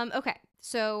 Mhm. Okay.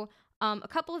 So a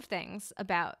couple of things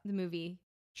about the movie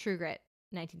True Grit,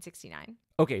 1969.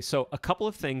 Okay, so a couple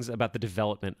of things about the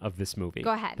development of this movie.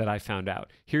 Go ahead. That I found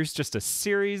out. Here's just a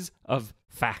series of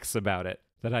facts about it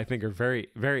that I think are very,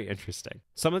 very interesting.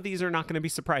 Some of these are not going to be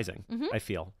surprising, I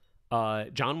feel.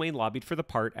 John Wayne lobbied for the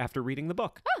part after reading the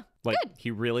book. Oh, like, good.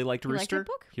 he really liked He liked Rooster. the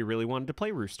book? He really wanted to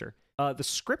play Rooster. The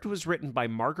script was written by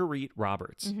Marguerite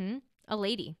Roberts. A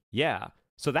lady. Yeah,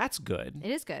 so that's good. It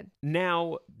is good.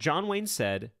 Now, John Wayne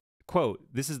said, quote,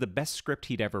 "This is the best script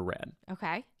he'd ever read."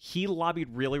 Okay. He lobbied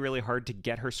really, really hard to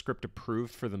get her script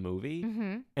approved for the movie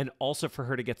and also for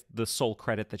her to get the sole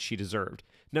credit that she deserved.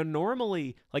 Now,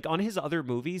 normally, like on his other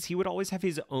movies, he would always have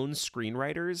his own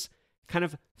screenwriters kind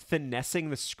of finessing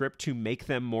the script to make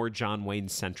them more John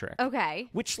Wayne-centric. Okay.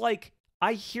 Which, like,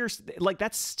 I hear, like,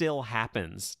 that still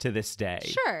happens to this day.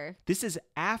 Sure. This is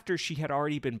after she had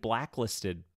already been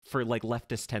blacklisted for, like,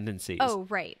 leftist tendencies. Oh,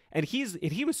 right. And he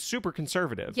was super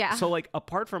conservative. Yeah. So, like,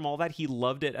 apart from all that, he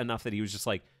loved it enough that he was just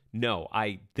like, no,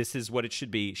 this is what it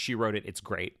should be. She wrote it. It's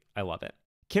great. I love it.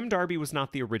 Kim Darby was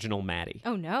not the original Maddie.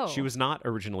 Oh, no. She was not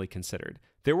originally considered.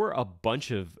 There were a bunch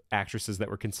of actresses that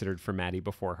were considered for Maddie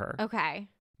before her. Okay.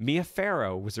 Mia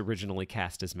Farrow was originally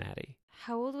cast as Maddie.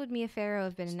 How old would Mia Farrow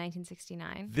have been in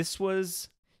 1969? This was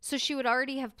So she would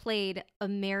already have played a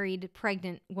married,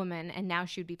 pregnant woman, and now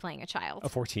she would be playing a child. a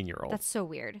 14-year-old. That's so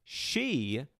weird.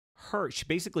 She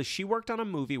worked on a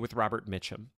movie with Robert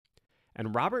Mitchum.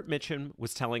 And Robert Mitchum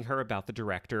was telling her about the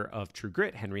director of True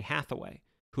Grit, Henry Hathaway,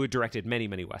 who had directed many,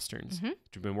 many Westerns, which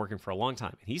have been working for a long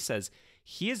time. And he says,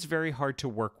 he is very hard to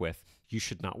work with. You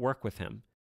should not work with him.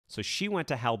 So she went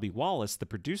to Hal B. Wallace, the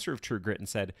producer of True Grit, and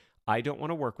said, I don't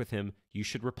want to work with him. You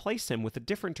should replace him with a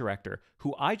different director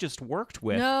who I just worked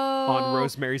with on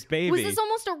Rosemary's Baby. Was this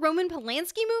almost a Roman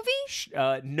Polanski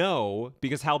movie? No,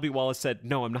 because Hal B. Wallace said,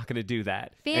 no, I'm not going to do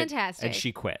that. Fantastic. And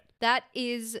she quit. That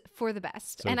is for the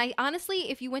best. So- And I honestly,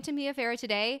 if you went to Mia Farrow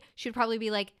today, she would probably be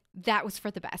like, that was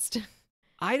for the best.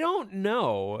 I don't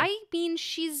know. I mean, Is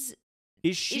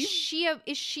she?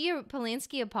 is she a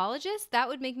Polanski apologist? That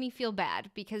would make me feel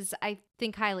bad because I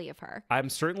think highly of her. I'm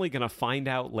certainly going to find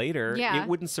out later. Yeah. It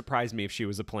wouldn't surprise me if she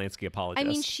was a Polanski apologist. I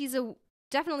mean, she's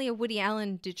definitely a Woody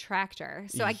Allen detractor.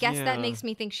 So I guess that Yeah. makes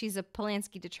me think she's a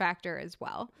Polanski detractor as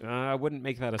well. I wouldn't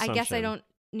make that assumption. I guess I don't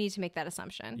need to make that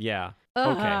assumption. Yeah.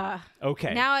 Ugh.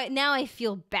 Okay. Now I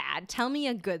feel bad. Tell me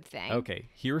a good thing. Okay.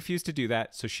 He refused to do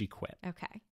that, so she quit.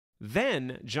 Okay.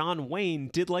 Then John Wayne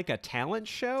did like a talent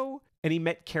show, and he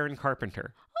met Karen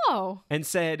Carpenter Oh. and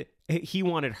said he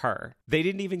wanted her. They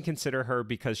didn't even consider her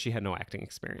because she had no acting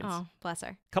experience. Oh, bless her.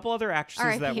 A couple other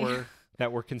actresses R.I.P.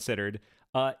 that were considered.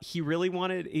 He really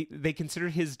wanted. They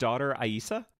considered his daughter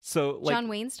Aissa. So like John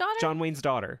Wayne's daughter? John Wayne's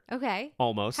daughter, Okay.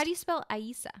 almost. How do you spell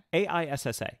Aissa? Aissa.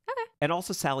 Okay. And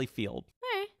also Sally Field.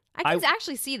 All right. I can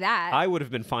actually see that. I would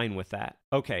have been fine with that.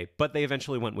 Okay, but they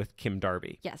eventually went with Kim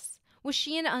Darby. Yes. Was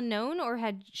she an unknown or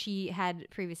had she had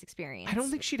previous experience? I don't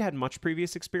think she'd had much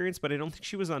previous experience, but I don't think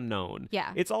she was unknown.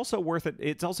 Yeah. It's also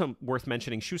worth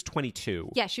mentioning she was 22.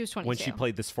 Yeah, she was 22. When she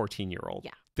played this 14-year-old.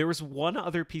 Yeah. There was one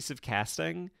other piece of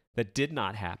casting that did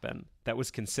not happen that was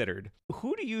considered.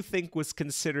 Who do you think was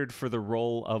considered for the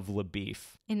role of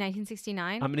LaBeef? In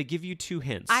 1969? I'm going to give you 2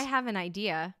 hints. I have an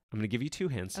idea. I'm going to give you 2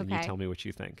 hints, and you Okay. tell me what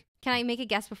you think. Can I make a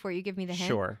guess before you give me the hint?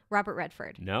 Sure. Robert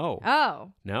Redford. No.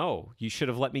 Oh. No. You should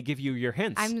have let me give you your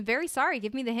hints. I'm very sorry.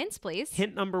 Give me the hints, please.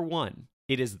 Hint number 1.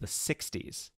 It is the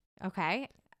 60s. Okay.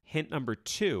 Hint number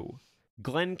 2.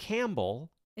 Glenn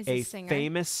Campbell, Is a a singer?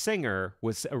 famous singer,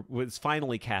 was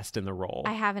finally cast in the role.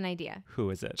 I have an idea. Who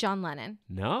is it? John Lennon.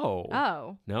 No.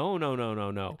 Oh.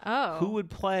 No. Oh. Who would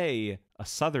play a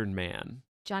Southern man?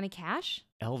 Johnny Cash?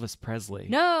 Elvis Presley.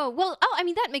 No. Well, I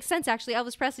mean, that makes sense, actually.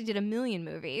 Elvis Presley did a million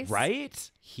movies.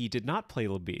 Right? He did not play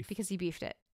LaBeef. Because he beefed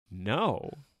it. No.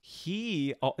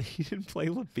 He didn't play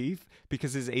LaBeef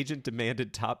because his agent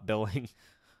demanded top billing.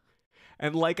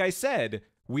 And like I said,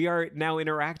 we are now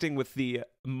interacting with the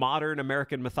modern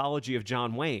American mythology of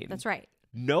John Wayne. That's right.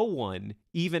 No one,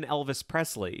 even Elvis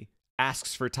Presley,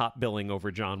 asks for top billing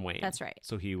over John Wayne. That's right.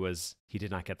 So he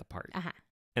did not get the part. Uh-huh.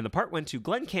 And the part went to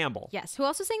Glenn Campbell. Yes, who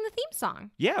also sang the theme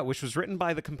song. Yeah, which was written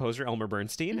by the composer Elmer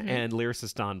Bernstein and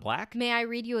lyricist Don Black. May I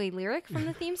read you a lyric from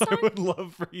the theme song? I would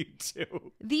love for you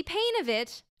to. The pain of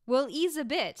it will ease a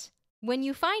bit when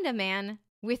you find a man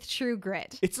with true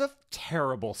grit. It's a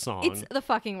terrible song. It's the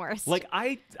fucking worst. Like,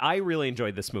 I really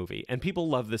enjoyed this movie, and people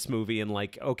love this movie, and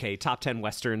like, okay, top 10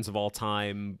 Westerns of all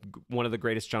time, one of the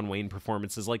greatest John Wayne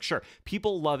performances. Like, sure,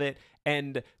 people love it,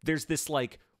 and there's this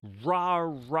like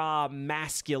rah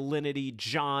masculinity,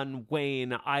 John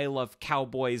Wayne, I love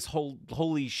cowboys,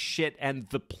 holy shit, and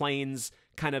the plains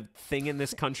kind of thing in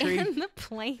this country. And the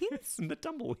planes? And the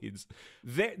tumbleweeds.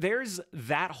 There's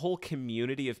that whole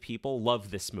community of people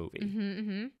love this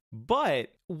movie.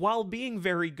 But while being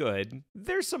very good,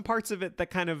 there's some parts of it that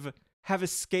kind of have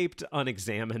escaped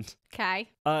unexamined. Okay.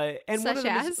 And one of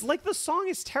them is, as? like, the song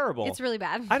is terrible. It's really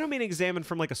bad. I don't mean examined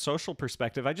from like a social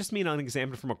perspective. I just mean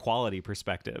unexamined from a quality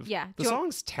perspective. Yeah. The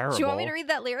song's terrible. Do you want me to read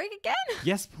that lyric again?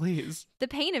 Yes, please. The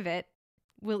pain of it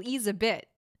will ease a bit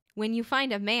when you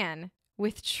find a man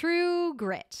with true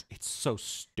grit. It's so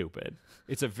stupid.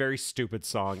 It's a very stupid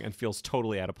song and feels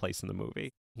totally out of place in the movie.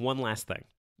 One last thing.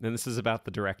 And this is about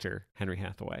the director, Henry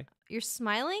Hathaway. You're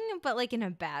smiling, but like in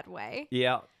a bad way.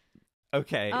 Yeah.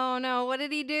 Okay. Oh no, what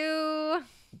did he do?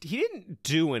 He didn't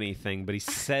do anything, but he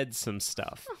said some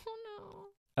stuff Oh no.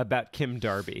 about Kim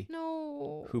Darby,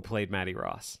 No. who played Maddie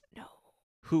Ross, No.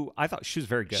 who I thought she was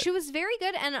very good. She was very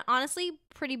good and honestly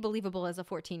pretty believable as a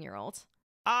 14-year-old.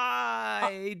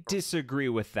 I disagree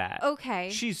with that. Okay.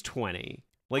 She's 20.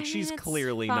 Like, I mean, she's it's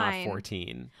clearly fine. not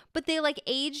 14. But they like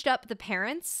aged up the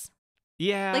parents.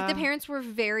 Yeah. Like the parents were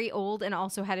very old and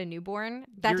also had a newborn.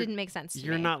 That didn't make sense to me.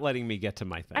 You're not letting me get to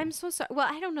my thing. I'm so sorry. Well,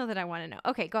 I don't know that I want to know.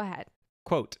 Okay, go ahead.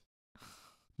 Quote,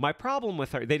 my problem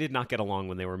with her, they did not get along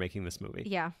when they were making this movie.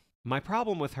 Yeah. My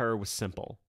problem with her was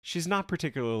simple. She's not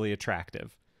particularly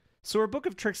attractive. So her book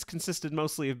of tricks consisted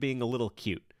mostly of being a little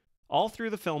cute. All through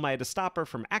the film, I had to stop her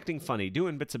from acting funny,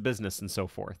 doing bits of business, and so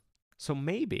forth. So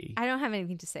maybe... I don't have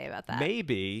anything to say about that.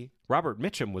 Maybe Robert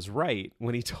Mitchum was right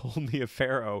when he told Mia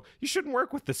Farrow, you shouldn't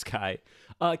work with this guy.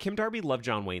 Kim Darby loved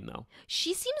John Wayne, though.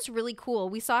 She seems really cool.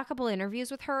 We saw a couple interviews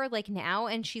with her like now,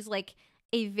 and she's like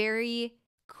a very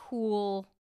cool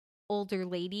older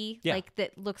lady, like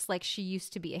that looks like she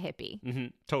used to be a hippie.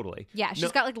 Totally. Yeah,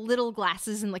 she's got like little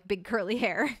glasses and like big curly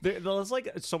hair. There's like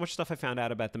so much stuff I found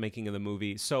out about the making of the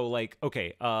movie. So like,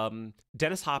 okay,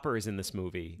 Dennis Hopper is in this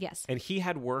movie. Yes. And he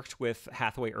had worked with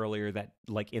Hathaway earlier that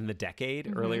like in the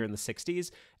decade, earlier in the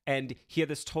 60s. And he had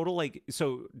this total like,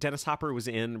 so Dennis Hopper was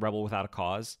in Rebel Without a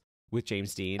Cause with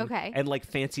James Dean. Okay. And like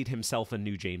fancied himself a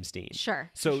new James Dean. Sure.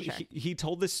 So sure. he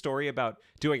told this story about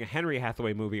doing a Henry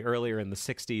Hathaway movie earlier in the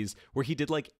 60s where he did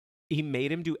like, he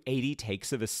made him do 80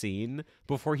 takes of a scene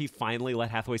before he finally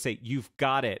let Hathaway say, you've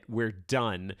got it, we're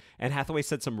done. And Hathaway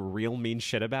said some real mean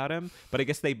shit about him, but I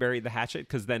guess they buried the hatchet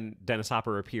because then Dennis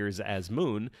Hopper appears as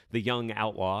Moon, the young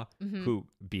outlaw who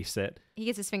beefs it. He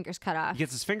gets his fingers cut off. He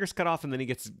gets his fingers cut off and then he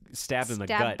gets stabbed in the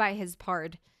gut. Stabbed by his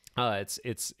pard.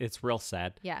 It's real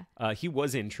sad. Yeah. He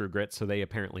was in True Grit, so they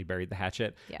apparently buried the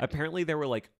hatchet. Yeah. Apparently there were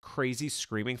like crazy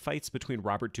screaming fights between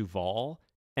Robert Duvall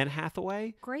and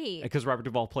Hathaway. Great. Because Robert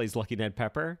Duvall plays Lucky Ned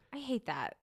Pepper. I hate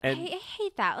that. And I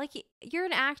hate that. Like, you're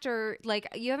an actor, like,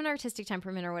 you have an artistic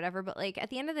temperament or whatever, but, like, at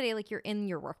the end of the day, like, you're in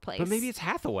your workplace. But maybe it's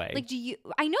Hathaway. Like,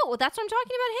 I know, well, that's what I'm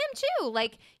talking about him, too.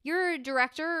 Like, you're a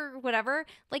director or whatever.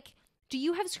 Like, do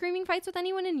you have screaming fights with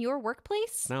anyone in your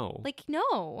workplace? No. Like,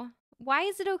 no. Why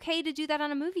is it okay to do that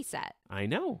on a movie set? I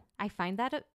know. I find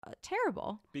that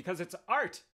terrible. Because it's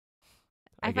art.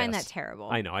 I find that terrible.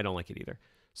 I know. I don't like it either.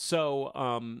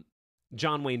 So,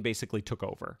 John Wayne basically took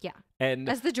over. Yeah. And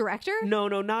as the director? No,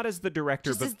 not as the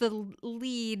director, just but as the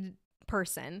lead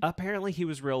person. Apparently he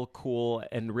was real cool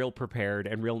and real prepared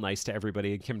and real nice to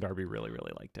everybody, and Kim Darby really,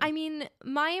 really liked him. I mean,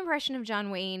 my impression of John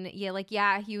Wayne, he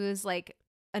was like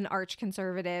an arch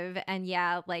conservative, and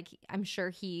like I'm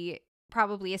sure he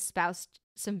probably espoused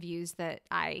some views that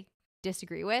I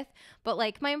disagree with, but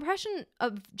like my impression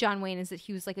of John Wayne is that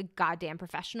he was like a goddamn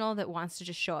professional that wants to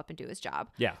just show up and do his job.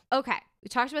 Yeah. Okay, we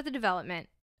talked about the development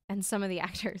and some of the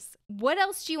actors. What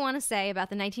else do you want to say about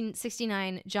the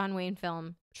 1969 John Wayne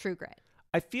film True Grit?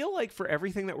 I feel like for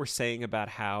everything that we're saying about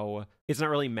how it's not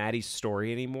really Maddie's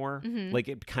story anymore, like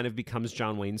it kind of becomes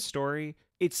John Wayne's story,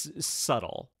 it's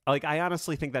subtle. Like, I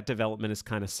honestly think that development is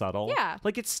kind of subtle. Yeah.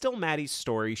 Like, it's still Maddie's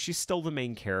story. She's still the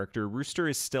main character. Rooster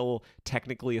is still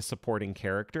technically a supporting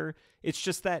character. It's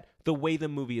just that the way the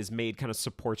movie is made kind of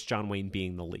supports John Wayne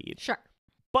being the lead. Sure.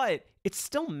 But it's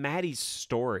still Maddie's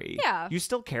story. Yeah. You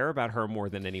still care about her more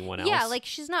than anyone else. Yeah, like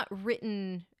she's not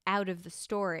written out of the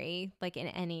story, like in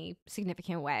any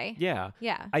significant way. Yeah.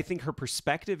 Yeah. I think her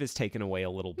perspective is taken away a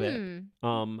little bit.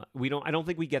 I don't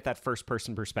think we get that first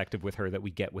person perspective with her that we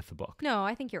get with the book. No,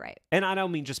 I think you're right. And I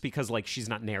don't mean just because like she's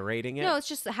not narrating it. No, it's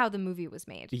just how the movie was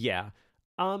made. Yeah.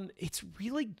 It's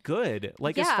really good.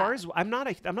 Like as far as I'm not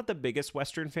the biggest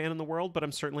Western fan in the world, but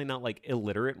I'm certainly not like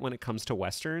illiterate when it comes to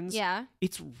Westerns. Yeah.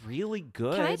 It's really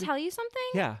good. Can I tell you something?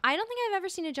 Yeah. I don't think I've ever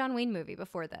seen a John Wayne movie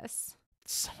before this.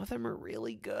 Some of them are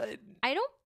really good. I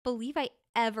don't believe I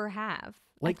ever have.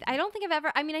 Like, I don't think I've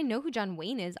ever, I mean, I know who John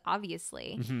Wayne is,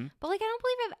 obviously, but like, I don't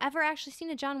believe I've ever actually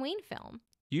seen a John Wayne film.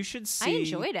 You should see. I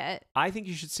enjoyed it. I think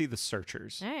you should see The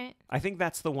Searchers. All right. I think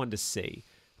that's the one to see.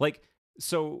 Like,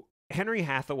 so Henry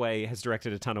Hathaway has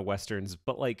directed a ton of Westerns,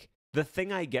 but like the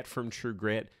thing I get from True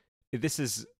Grit,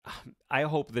 I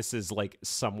hope this is like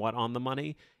somewhat on the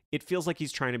money. It feels like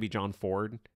he's trying to be John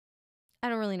Ford. I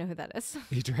don't really know who that is.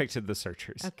 He directed The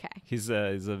Searchers. Okay. He's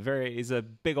a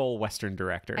big old Western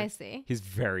director. I see. He's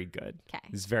very good. Okay.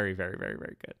 He's very, very, very,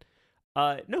 very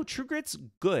good. No, True Grit's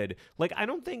good. Like, I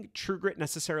don't think True Grit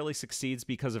necessarily succeeds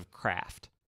because of craft.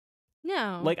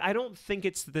 No. Like, I don't think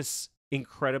it's this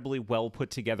incredibly well put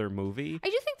together movie. I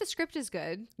do think the script is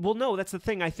good. Well, no, that's the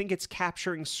thing. I think it's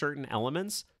capturing certain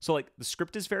elements. So, like, the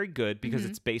script is very good because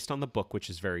it's based on the book, which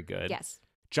is very good. Yes.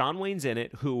 John Wayne's in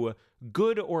it, who,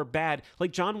 good or bad,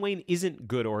 like, John Wayne isn't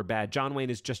good or bad. John Wayne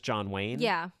is just John Wayne.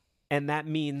 Yeah. And that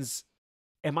means,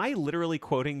 am I literally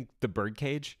quoting The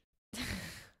Birdcage?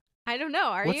 I don't know.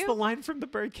 Are you? What's the line from The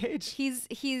Birdcage? He's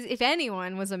if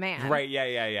anyone was a man. Right,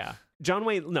 yeah. John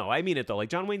Wayne, no, I mean it though. Like,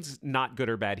 John Wayne's not good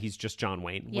or bad. He's just John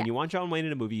Wayne. Yeah. When you want John Wayne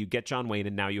in a movie, you get John Wayne,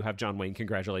 and now you have John Wayne.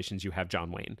 Congratulations, you have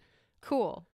John Wayne.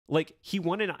 Cool. Like, he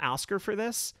won an Oscar for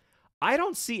this. I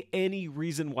don't see any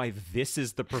reason why this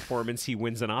is the performance he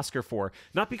wins an Oscar for.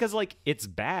 Not because, like, it's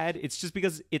bad. It's just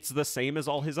because it's the same as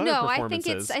all his other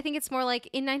performances. I think it's more like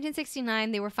in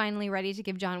 1969 they were finally ready to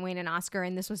give John Wayne an Oscar,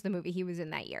 and this was the movie he was in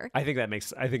that year. I think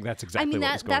that's exactly what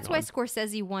was going that's on. why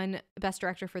Scorsese won Best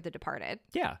Director for The Departed.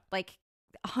 Yeah. Like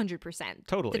 100%.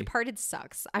 Totally. The Departed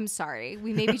sucks. I'm sorry.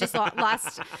 We maybe just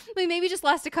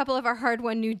lost a couple of our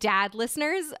hard-won new dad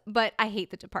listeners, but I hate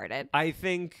The Departed. I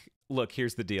think, look,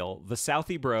 here's the deal. The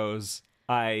Southie Bros,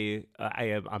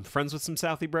 I'm friends with some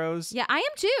Southie Bros. Yeah, I am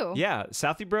too. Yeah,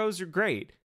 Southie Bros are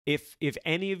great. If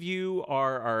any of you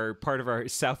are part of our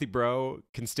Southie Bro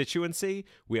constituency,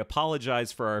 we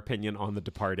apologize for our opinion on The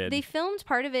Departed. They filmed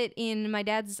part of it in my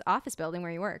dad's office building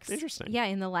where he works. Interesting. Yeah,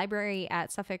 in the library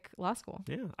at Suffolk Law School.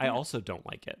 Yeah, I also don't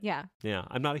like it. Yeah. Yeah,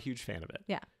 I'm not a huge fan of it.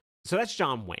 Yeah. So that's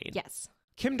John Wayne. Yes.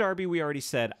 Kim Darby, we already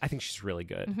said, I think she's really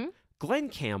good. Mm-hmm. Glenn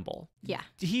Campbell. Yeah.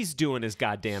 He's doing his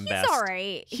goddamn best. He's all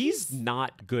right. He's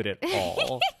not good at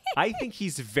all. I think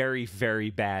he's very, very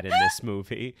bad in this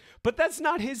movie. But that's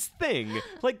not his thing.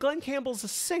 Like, Glenn Campbell's a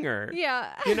singer.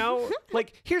 Yeah. You know?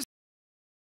 Like, here's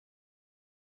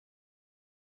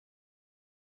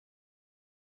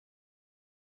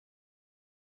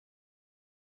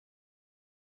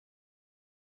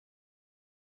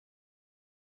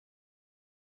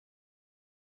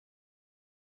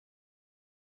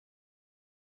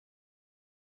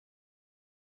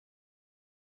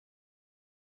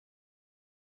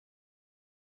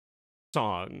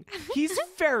song. He's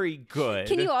very good.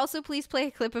 Can you also please play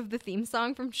a clip of the theme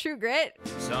song from True Grit?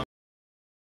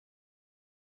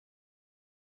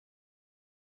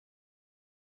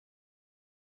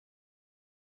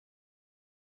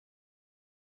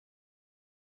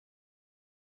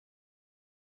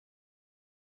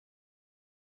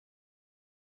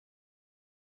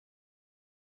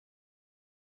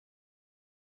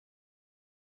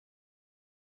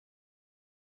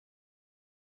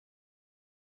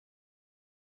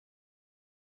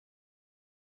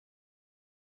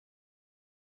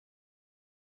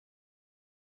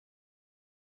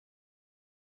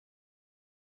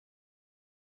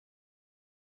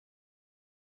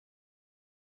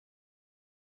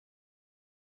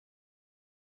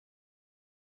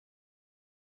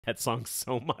 that song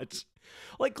so much.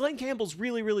 Like, Glenn Campbell's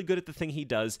really, really good at the thing he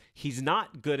does. He's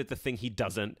not good at the thing he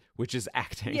doesn't, which is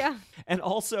acting. Yeah. And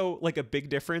also, like, a big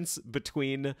difference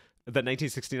between the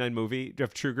 1969 movie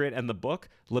of True Grit and the book,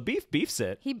 LaBeef beefs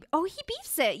it. He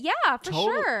beefs it. Yeah, for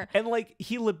sure. And, like,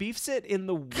 he LaBeefs it in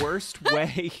the worst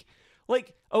way.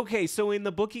 Like, okay, so in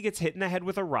the book he gets hit in the head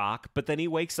with a rock, but then he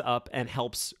wakes up and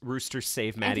helps Rooster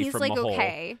save Maddie from the hole.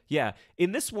 Okay. Yeah.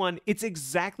 In this one, it's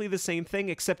exactly the same thing,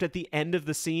 except at the end of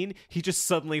the scene, he just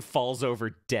suddenly falls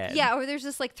over dead. Yeah, or there's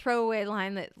this like throwaway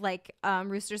line that like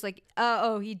Rooster's like,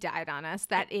 oh, he died on us,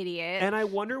 that idiot. And I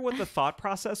wonder what the thought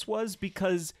process was,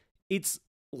 because it's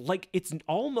like, it's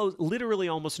literally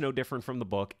almost no different from the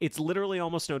book. It's literally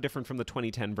almost no different from the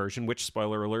 2010 version, which,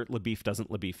 spoiler alert, LaBeef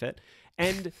doesn't LaBeef it.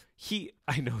 And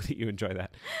I know that you enjoy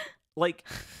that. Like,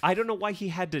 I don't know why he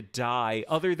had to die,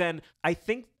 other than I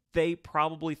think they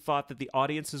probably thought that the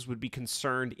audiences would be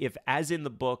concerned if, as in the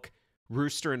book,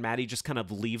 Rooster and Maddie just kind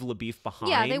of leave LaBeef behind.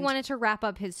 Yeah, they wanted to wrap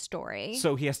up his story.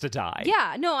 So he has to die.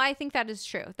 Yeah, no, I think that is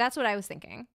true. That's what I was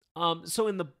thinking. So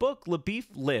in the book, LaBeef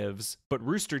lives, but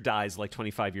Rooster dies like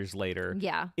 25 years later.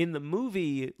 Yeah. In the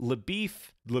movie,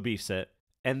 LaBeef's it,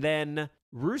 and then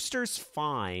Rooster's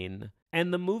fine,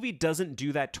 and the movie doesn't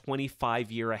do that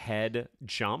 25-year ahead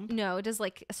jump. No, it does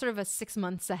like sort of a 6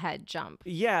 months ahead jump.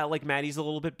 Yeah, like Maddie's a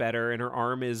little bit better, and her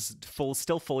arm is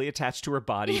still fully attached to her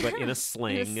body, but in a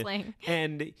sling. In a sling.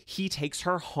 And he takes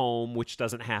her home, which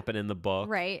doesn't happen in the book.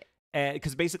 Right.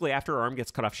 Because basically after her arm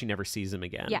gets cut off, she never sees him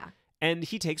again. Yeah. And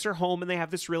he takes her home, and they have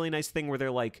this really nice thing where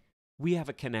they're like, we have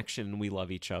a connection, and we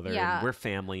love each other, and we're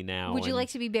family now. Would you like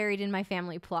to be buried in my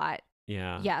family plot?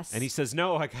 Yeah. Yes. And he says,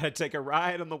 no, I gotta take a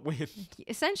ride on the wind.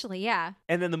 Essentially, yeah.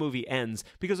 And then the movie ends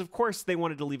because, of course, they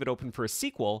wanted to leave it open for a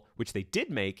sequel, which they did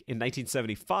make in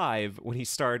 1975 when he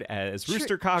starred as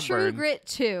Rooster Cogburn. True Grit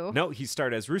 2. No, he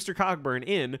starred as Rooster Cogburn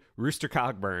in Rooster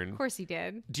Cogburn. Of course he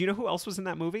did. Do you know who else was in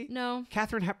that movie? No.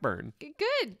 Katharine Hepburn.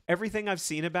 Good. Everything I've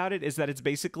seen about it is that it's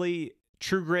basically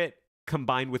True Grit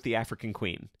combined with the African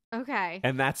Queen. Okay.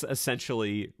 And that's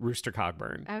essentially Rooster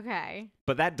Cogburn. Okay.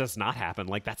 But that does not happen.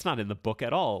 Like, that's not in the book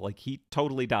at all. Like, he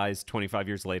totally dies 25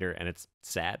 years later, and it's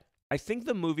sad. I think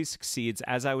the movie succeeds,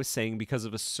 as I was saying, because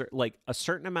of a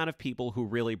certain amount of people who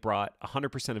really brought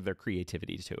 100% of their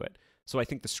creativity to it. So I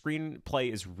think the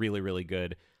screenplay is really, really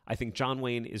good. I think John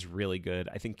Wayne is really good.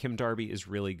 I think Kim Darby is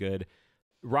really good.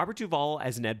 Robert Duvall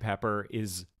as Ned Pepper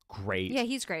is great. Yeah,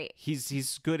 he's great.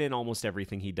 He's good in almost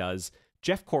everything he does.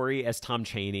 Jeff Corey as Tom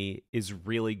Chaney is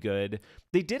really good.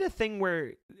 They did a thing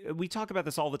where, we talk about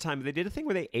this all the time, they did a thing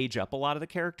where they age up a lot of the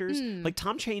characters. Like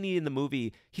Tom Chaney in the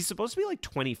movie, he's supposed to be like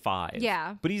 25.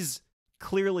 Yeah. But he's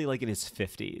clearly like in his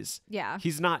 50s. Yeah.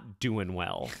 He's not doing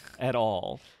well at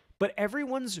all. But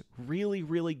everyone's really,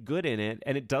 really good in it,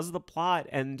 and it does the plot,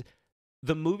 and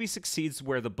the movie succeeds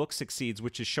where the book succeeds,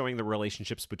 which is showing the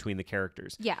relationships between the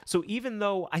characters. Yeah. So even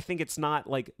though I think it's not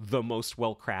like the most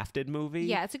well-crafted movie.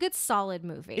 Yeah, it's a good, solid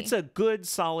movie. It's a good,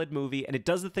 solid movie, and it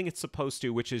does the thing it's supposed to,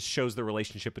 which is shows the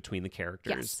relationship between the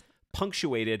characters. Yes.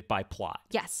 Punctuated by plot.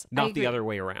 Yes. Not the other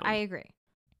way around. I agree.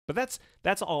 But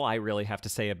that's all I really have to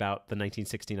say about the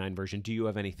 1969 version. Do you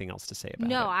have anything else to say about it?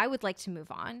 No, I would like to move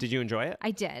on. Did you enjoy it?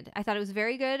 I did. I thought it was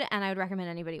very good, and I would recommend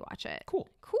anybody watch it. Cool.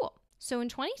 So in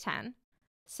 2010...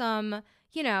 some,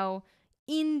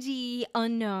 indie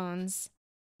unknowns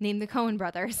named the Coen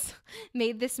brothers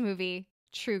made this movie,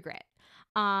 True Grit.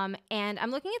 And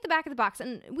I'm looking at the back of the box,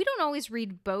 and we don't always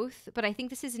read both, but I think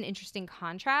this is an interesting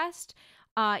contrast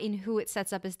in who it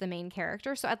sets up as the main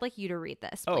character. So I'd like you to read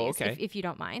this, please, if you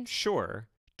don't mind. Sure.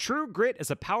 True Grit is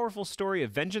a powerful story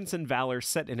of vengeance and valor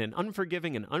set in an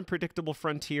unforgiving and unpredictable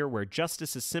frontier where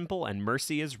justice is simple and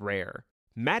mercy is rare.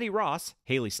 Maddie Ross,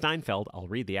 Haley Steinfeld, I'll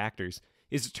read the actors,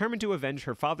 is determined to avenge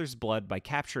her father's blood by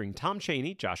capturing Tom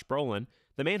Chaney, Josh Brolin,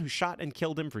 the man who shot and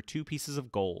killed him for 2 pieces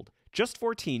of gold. Just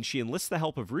 14, she enlists the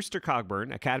help of Rooster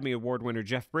Cogburn, Academy Award winner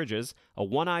Jeff Bridges, a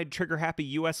one-eyed, trigger-happy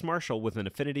U.S. Marshal with an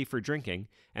affinity for drinking,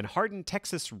 and hardened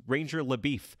Texas Ranger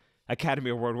LaBeef, Academy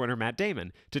Award winner Matt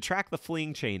Damon, to track the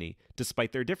fleeing Chaney.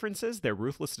 Despite their differences, their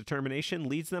ruthless determination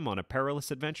leads them on a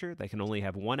perilous adventure that can only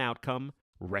have one outcome: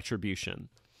 retribution.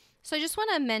 So I just want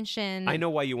to mention... I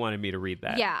know why you wanted me to read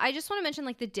that. Yeah, I just want to mention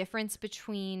the difference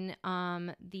between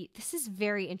this is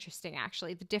very interesting,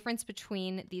 actually, the difference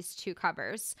between these two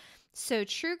covers. So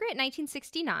True Grit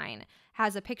 1969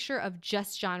 has a picture of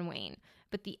just John Wayne,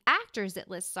 but the actors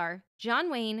it lists are John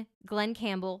Wayne, Glenn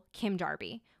Campbell, Kim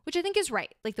Darby, which I think is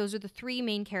right. Those are the 3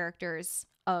 main characters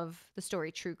of the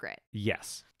story True Grit.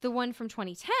 Yes. The one from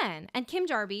 2010, and Kim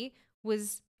Darby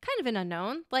was kind of an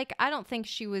unknown. I don't think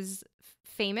she was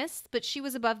famous, but she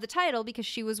was above the title because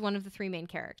she was one of the 3 main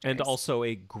characters. And also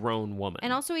a grown woman.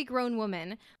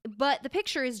 But the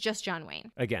picture is just John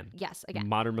Wayne. Again. Yes, again.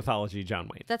 Modern mythology, John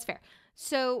Wayne. That's fair.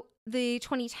 So the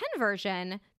 2010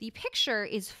 version, the picture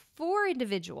is 4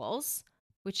 individuals,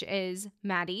 which is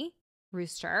Maddie,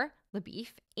 Rooster,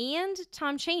 LaBeef, and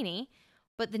Tom Chaney.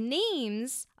 But the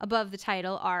names above the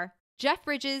title are Jeff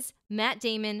Bridges, Matt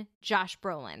Damon, Josh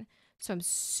Brolin. So I'm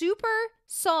super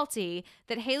salty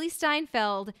that Haley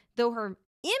Steinfeld, though her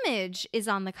image is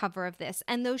on the cover of this,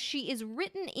 and though she is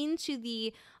written into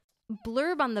the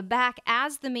blurb on the back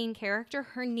as the main character,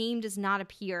 her name does not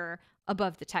appear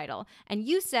above the title. And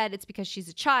you said it's because she's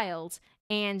a child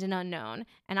and an unknown.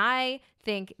 And I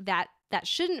think that that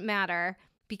shouldn't matter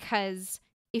because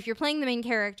if you're playing the main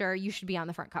character, you should be on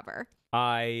the front cover.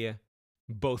 I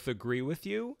both agree with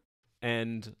you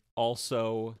and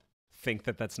also think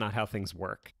that that's not how things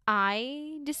work.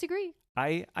 I disagree.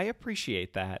 I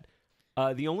appreciate that.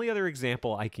 The only other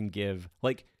example I can give,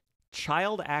 like,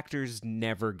 child actors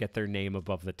never get their name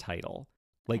above the title.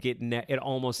 Like, it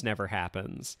almost never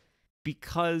happens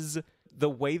because the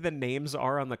way the names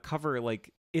are on the cover,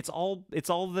 like, it's all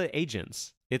the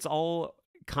agents. It's all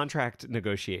contract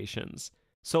negotiations.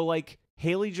 So, like,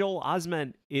 Haley Joel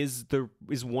Osment is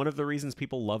one of the reasons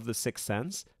people love The Sixth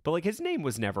Sense, but, like, his name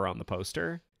was never on the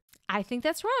poster. I think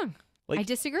that's wrong. Like, I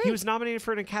disagree. He was nominated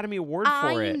for an Academy Award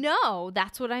for it. I know.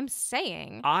 That's what I'm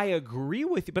saying. I agree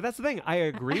with you. But that's the thing. I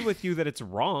agree with you that it's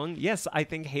wrong. Yes, I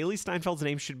think Haley Steinfeld's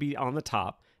name should be on the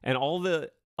top, and all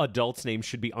the adults' names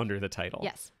should be under the title.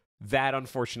 Yes. That,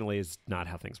 unfortunately, is not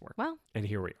how things work. Well. And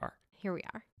here we are. Here we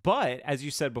are. But, as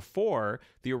you said before,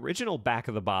 the original back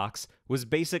of the box was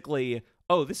basically,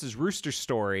 oh, this is Rooster's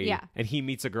story, yeah, and he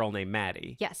meets a girl named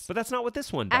Maddie. Yes. But that's not what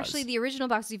this one does. Actually, the original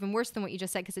box is even worse than what you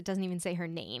just said because it doesn't even say her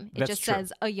name. It just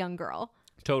says a young girl.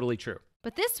 Totally true.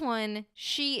 But this one,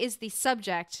 she is the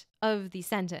subject of the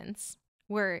sentence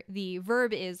where the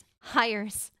verb is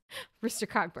hires Rooster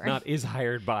Cogburn. Not is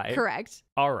hired by. Correct.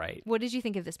 All right. What did you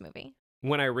think of this movie?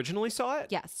 When I originally saw it?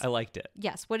 Yes. I liked it.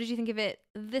 Yes. What did you think of it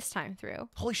this time through?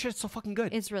 Holy shit, it's so fucking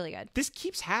good. It's really good. This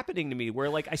keeps happening to me where,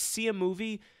 like, I see a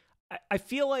movie. I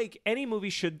feel like any movie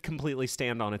should completely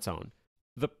stand on its own.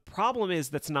 The problem is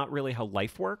that's not really how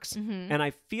life works. Mm-hmm. And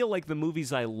I feel like the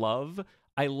movies I love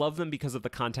them because of the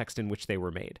context in which they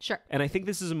were made. Sure. And I think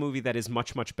this is a movie that is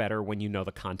much, much better when you know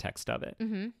the context of it.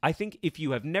 Mm-hmm. I think if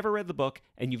you have never read the book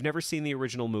and you've never seen the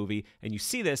original movie and you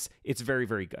see this, it's very,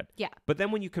 very good. Yeah. But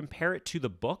then when you compare it to the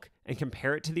book and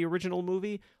compare it to the original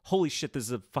movie, holy shit, this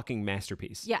is a fucking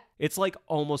masterpiece. Yeah. It's like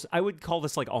I would call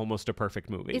this like almost a perfect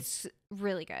movie. It's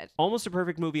really good. Almost a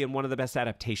perfect movie and one of the best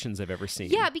adaptations I've ever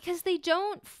seen. Yeah, because they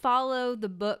don't follow the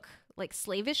book like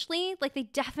slavishly. Like they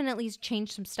definitely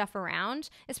change some stuff around,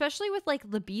 especially with like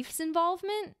LaBeef's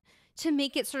involvement to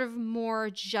make it sort of more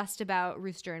just about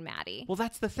Rooster and Maddie. Well,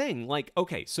 that's the thing. Like,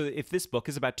 okay, so if this book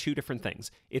is about two different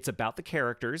things, it's about the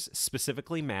characters,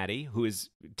 specifically Maddie, who is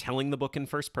telling the book in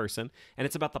first person, and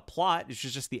it's about the plot, which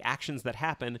is just the actions that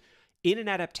happen. In an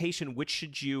adaptation, which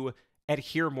should you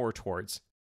adhere more towards?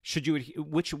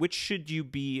 Which should you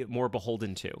be more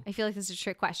beholden to? I feel like this is a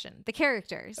trick question. The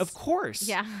characters. Of course.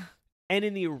 Yeah. And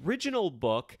in the original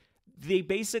book, they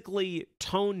basically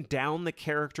tone down the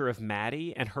character of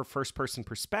Maddie and her first-person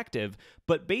perspective,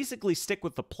 but basically stick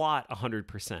with the plot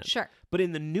 100%. Sure. But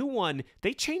in the new one,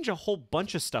 they change a whole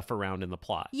bunch of stuff around in the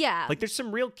plot. Yeah. Like, there's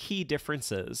some real key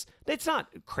differences. It's not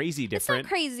crazy different.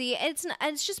 It's not crazy.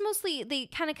 It's just mostly they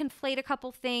kind of conflate a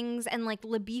couple things, and like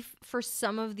LaBeef for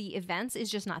some of the events is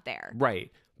just not there. Right.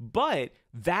 But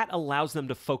that allows them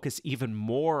to focus even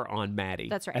more on Maddie.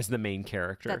 That's right. As the main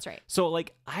character. That's right. So,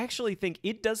 like, I actually think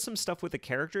it does some stuff with the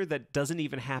character that doesn't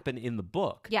even happen in the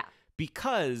book. Yeah.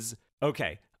 Because,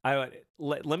 okay,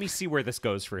 let me see where this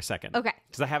goes for a second. Okay.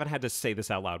 Because I haven't had to say this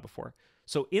out loud before.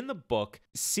 So in the book,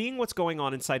 seeing what's going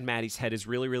on inside Maddie's head is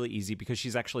really, really easy because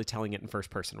she's actually telling it in first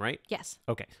person, right? Yes.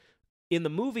 Okay. In the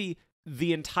movie,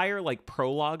 the entire like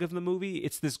prologue of the movie,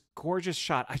 it's this gorgeous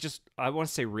shot. I want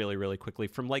to say really, really quickly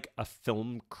from like a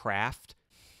film craft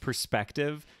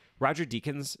perspective. Roger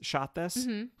Deakins shot this,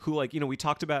 who like, we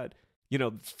talked about,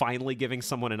 finally giving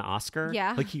someone an Oscar.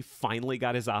 Yeah. Like he finally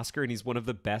got his Oscar and he's one of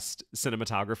the best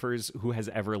cinematographers who has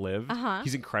ever lived. Uh-huh.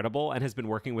 He's incredible and has been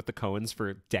working with the Coens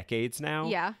for decades now.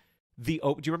 Yeah. Do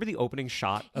you remember the opening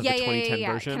shot of the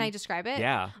 2010 version? Can I describe it?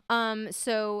 Yeah.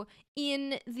 So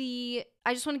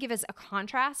I just want to give as a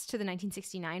contrast to the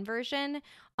 1969 version.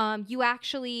 You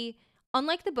actually,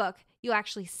 unlike the book, you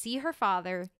actually see her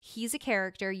father. He's a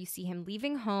character. You see him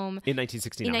leaving home In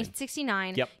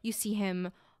 1969. Yep. You see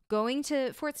him going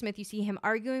to Fort Smith. You see him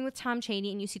arguing with Tom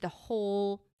Chaney, and you see the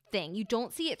whole thing. You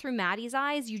don't see it through Maddie's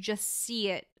eyes. You just see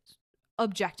it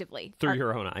objectively. Through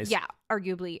your own eyes. Yeah,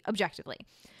 arguably, objectively.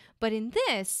 But in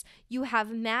this, you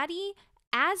have Maddie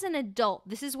as an adult.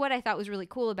 This is what I thought was really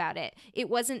cool about it. It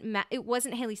wasn't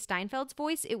Haley Steinfeld's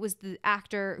voice. It was the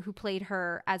actor who played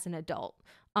her as an adult,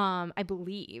 I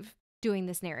believe, doing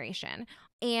this narration.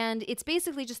 And it's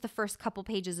basically just the first couple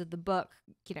pages of the book,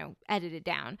 edited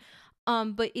down.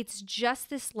 But it's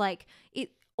just this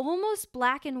almost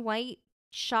black and white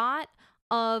shot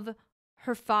of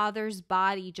her father's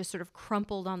body just sort of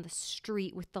crumpled on the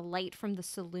street with the light from the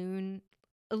saloon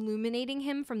illuminating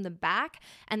him from the back,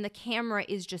 and the camera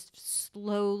is just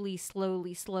slowly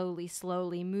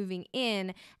moving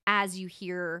in as you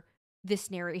hear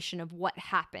this narration of what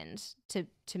happened to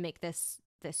make this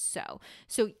so.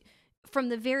 So from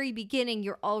the very beginning,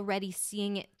 you're already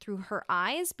seeing it through her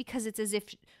eyes, because it's as if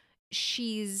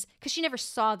because she never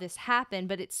saw this happen,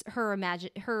 but it's her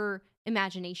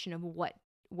imagination of what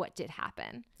did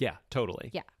happen. Yeah, totally.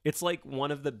 Yeah. It's like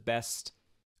one of the best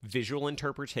visual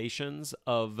interpretations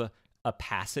of a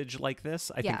passage like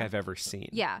this I think I've ever seen.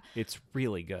 Yeah. It's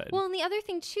really good. Well, and the other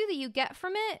thing too that you get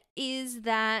from it is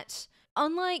that the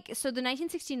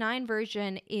 1969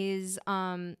 version is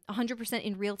 100%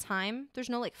 in real time. There's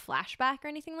no like flashback or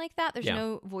anything like that. There's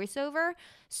no voiceover.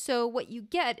 So what you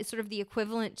get is sort of the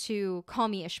equivalent to Call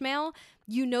Me Ishmael.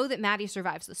 You know that Maddie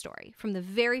survives the story from the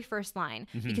very first line,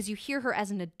 because you hear her as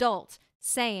an adult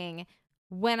saying,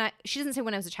 she doesn't say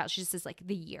when I was a child, she just says like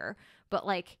the year, but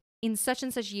like in such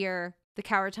and such year, the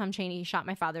coward Tom Chaney shot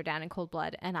my father down in cold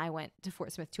blood, and I went to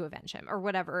Fort Smith to avenge him, or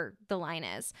whatever the line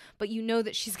is. But you know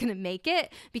that she's going to make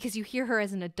it because you hear her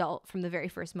as an adult from the very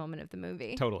first moment of the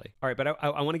movie. Totally. All right, but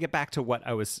I want to get back to what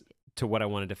I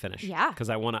wanted to finish. Yeah. Because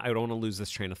I don't want to lose this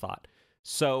train of thought.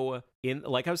 So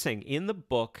like I was saying, in the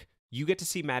book, you get to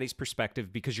see Maddie's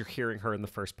perspective because you're hearing her in the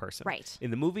first person. Right.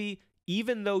 In the movie,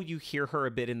 even though you hear her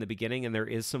a bit in the beginning and there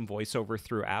is some voiceover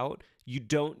throughout, you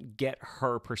don't get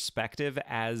her perspective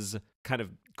as kind of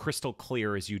crystal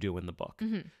clear as you do in the book.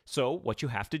 So what you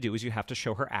have to do is you have to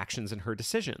show her actions and her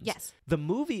decisions. Yes. The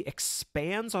movie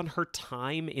expands on her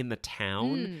time in the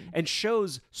town and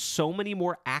shows so many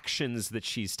more actions that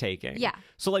she's taking. Yeah.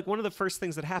 So like one of the first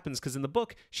things that happens, because in the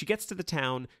book, she gets to the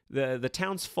town, the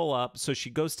town's full up, so she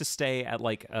goes to stay at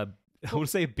like I want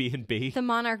to say a B&B. The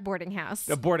Monarch boarding house.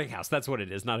 A boarding house. That's what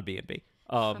it is, not a B&B.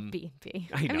 A B&B.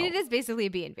 I know. mean, it is basically a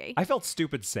B&B. I felt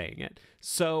stupid saying it.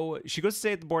 So she goes to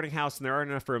stay at the boarding house, and there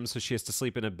aren't enough rooms, so she has to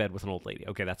sleep in a bed with an old lady.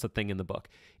 Okay, that's a thing in the book.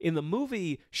 In the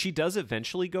movie, she does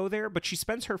eventually go there, but she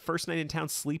spends her first night in town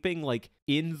sleeping, like,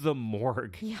 in the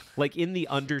morgue. Yeah. Like, in the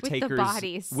Undertaker's... With the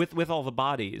bodies. With all the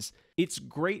bodies. It's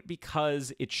great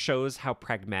because it shows how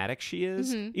pragmatic she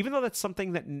is. Even though that's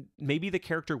something that maybe the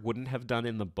character wouldn't have done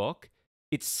in the book,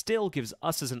 it still gives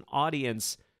us as an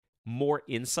audience more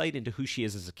insight into who she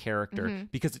is as a character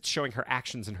because it's showing her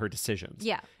actions and her decisions.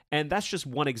 Yeah. And that's just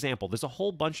one example. There's a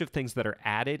whole bunch of things that are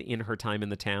added in her time in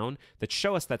the town that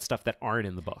show us that stuff that aren't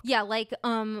in the book. Yeah, like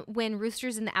when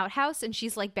Rooster's in the outhouse and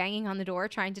she's like banging on the door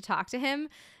trying to talk to him.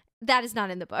 That is not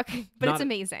in the book, but it's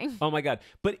amazing. Oh my God.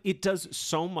 But it does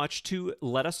so much to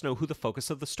let us know who the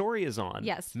focus of the story is on.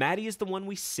 Yes. Maddie is the one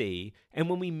we see. And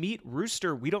when we meet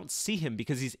Rooster, we don't see him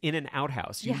because he's in an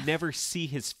outhouse. You never see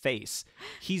his face.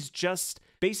 He's just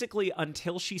basically,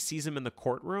 until she sees him in the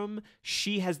courtroom,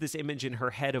 she has this image in her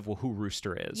head of who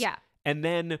Rooster is. Yeah. And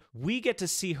then we get to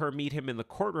see her meet him in the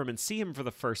courtroom and see him for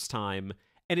the first time.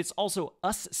 And it's also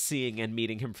us seeing and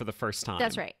meeting him for the first time.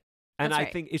 That's right. And I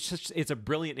think it's a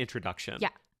brilliant introduction. Yeah.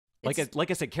 Like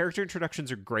I said, character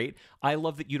introductions are great. I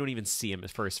love that you don't even see him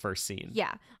for his first scene.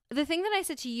 Yeah. The thing that I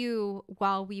said to you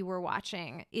while we were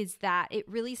watching is that it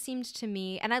really seemed to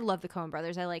me, and I love the Coen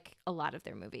brothers. I like a lot of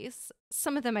their movies.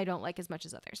 Some of them I don't like as much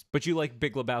as others. But you like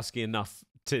Big Lebowski enough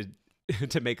to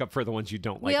make up for the ones you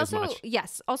don't like as much.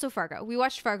 Yes. Also Fargo. We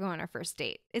watched Fargo on our first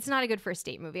date. It's not a good first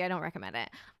date movie. I don't recommend it.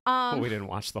 We didn't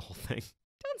watch the whole thing.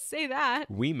 Don't say that.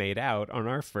 We made out on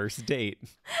our first date.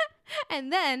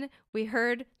 And then we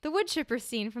heard the wood chipper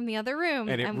scene from the other room.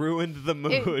 And it ruined the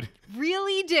mood. It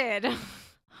really did.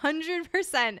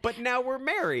 100%. But now we're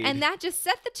married. And that just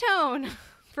set the tone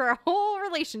for our whole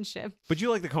relationship. But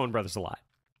you like the Coen brothers a lot.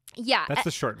 Yeah. That's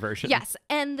the short version. Yes.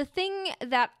 And the thing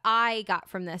that I got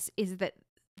from this is that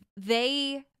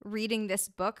they, reading this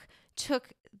book,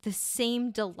 took the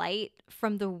same delight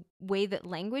from the way that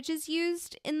language is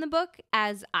used in the book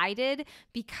as I did,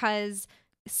 because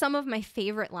some of my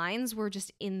favorite lines were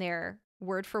just in there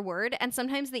word for word, and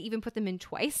sometimes they even put them in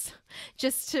twice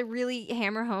just to really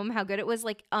hammer home how good it was.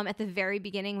 Like at the very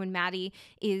beginning when Maddie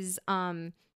is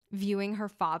viewing her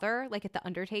father, like at the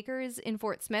Undertaker's in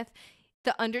Fort Smith,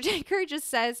 the Undertaker just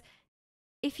says,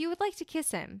 "If you would like to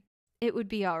kiss him, it would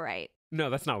be all right." No,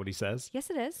 that's not what he says. Yes,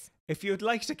 it is. If you'd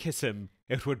like to kiss him,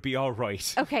 it would be all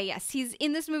right. Okay, yes. He's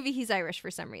in this movie, he's Irish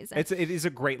for some reason. It is a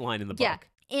great line in the book. Yeah.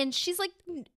 And she's like,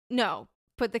 "No,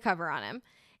 put the cover on him."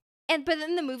 But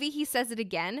in the movie, he says it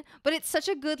again. But it's such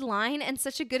a good line and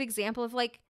such a good example of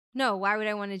like, no, why would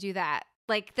I want to do that?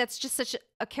 Like, that's just such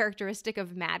a characteristic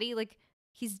of Maddie. Like,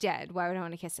 he's dead. Why would I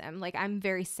want to kiss him? Like, I'm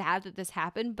very sad that this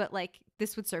happened, but like,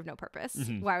 this would serve no purpose.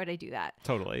 Why would I do that?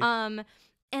 Totally.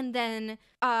 And then,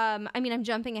 I mean, I'm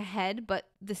jumping ahead, but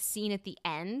the scene at the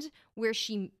end where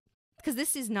because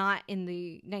this is not in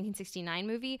the 1969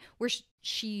 movie, where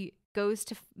she goes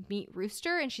to meet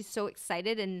Rooster, and she's so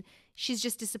excited, and she's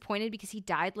just disappointed because he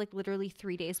died like literally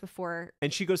 3 days before.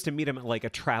 And she goes to meet him at like a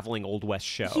traveling Old West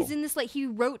show. He's in this, like, he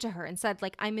wrote to her and said,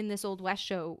 like, I'm in this Old West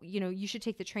show, you know, you should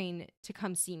take the train to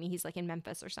come see me. He's like in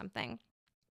Memphis or something.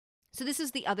 So this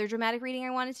is the other dramatic reading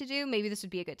I wanted to do. Maybe this would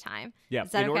be a good time. Yeah.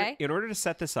 Is that okay? In order to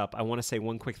set this up, I want to say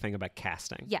one quick thing about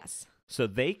casting. Yes. So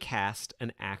they cast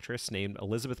an actress named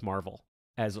Elizabeth Marvel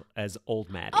as Old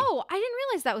Maddie. Oh, I didn't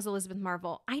realize that was Elizabeth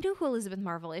Marvel. I know who Elizabeth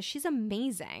Marvel is. She's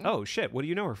amazing. Oh, shit. What do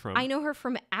you know her from? I know her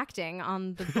from acting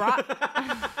on the Broad.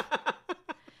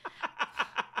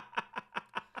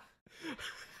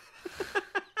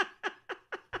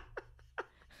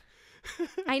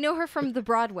 I know her from the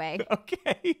Broadway.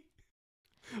 Okay.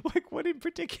 Like what in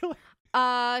particular?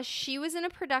 She was in a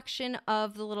production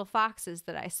of The Little Foxes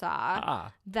that I saw.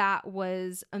 That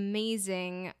was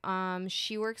amazing.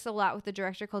 She works a lot with a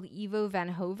director called Ivo Van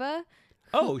Hove.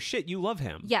 Oh shit, you love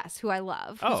him. Yes, who I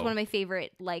love. Who's one of my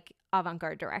favorite like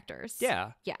avant-garde directors.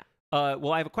 Yeah. Yeah.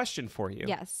 Well, I have a question for you.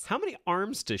 Yes. How many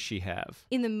arms does she have?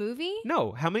 In the movie?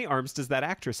 No, how many arms does that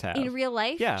actress have? In real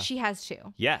life? Yeah. She has 2.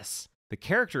 Yes. The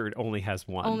character only has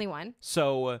 1. Only 1.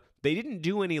 So they didn't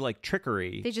do any like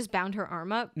trickery. They just bound her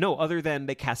arm up? No, other than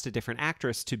they cast a different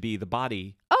actress to be the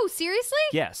body. Oh, seriously?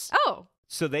 Yes. Oh.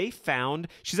 So they found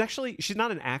she's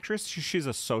not an actress. She's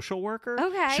a social worker.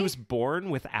 Okay. She was born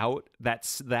without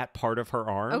that part of her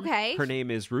arm. Okay. Her name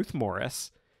is Ruth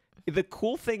Morris. The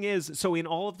cool thing is, so in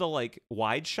all of the like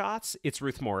wide shots, it's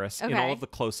Ruth Morris. Okay. In all of the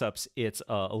close-ups, it's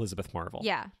Elizabeth Marvel.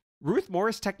 Yeah. Ruth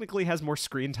Morris technically has more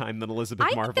screen time than Elizabeth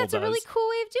Marvel does. I think that's a really cool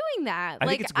way of doing that. I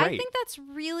think it's great. I think that's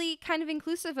really kind of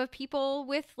inclusive of people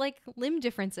with like limb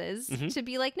differences to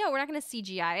be like, no, we're not going to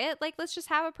CGI it. Like, let's just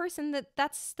have a person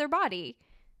that's their body.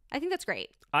 I think that's great.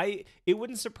 It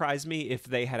wouldn't surprise me if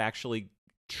they had actually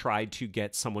tried to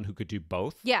get someone who could do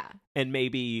both. Yeah. And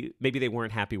maybe they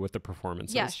weren't happy with the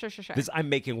performances. Yeah, sure. I'm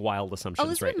making wild assumptions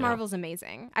Elizabeth right now. Marvel's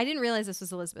amazing. I didn't realize this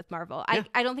was Elizabeth Marvel. Yeah.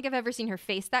 I don't think I've ever seen her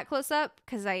face that close up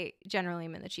because I generally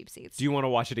am in the cheap seats. Do you want to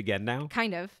watch it again now?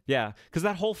 Kind of. Yeah, because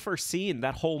that whole first scene,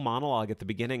 that whole monologue at the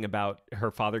beginning about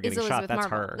her father getting shot, that's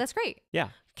Marvel. her. That's great. Yeah.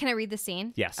 Can I read the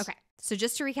scene? Yes. Okay. So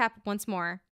just to recap once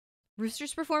more,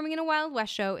 Rooster's performing in a Wild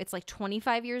West show. It's like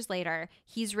 25 years later.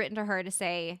 He's written to her to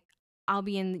say, I'll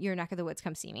be in your neck of the woods,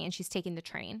 come see me. And she's taking the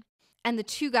train. And the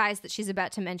 2 guys that she's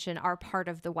about to mention are part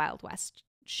of the Wild West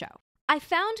show. I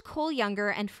found Cole Younger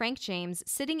and Frank James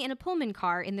sitting in a Pullman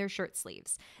car in their shirt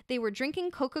sleeves. They were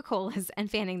drinking Coca-Colas and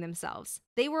fanning themselves.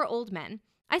 They were old men.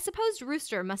 I supposed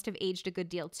Rooster must have aged a good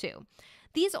deal too.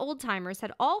 These old-timers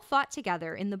had all fought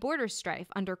together in the border strife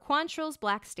under Quantrill's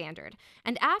Black Standard,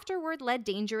 and afterward led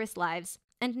dangerous lives,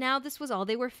 and now this was all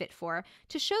they were fit for,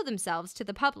 to show themselves to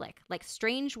the public like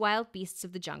strange wild beasts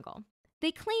of the jungle.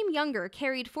 They claim Younger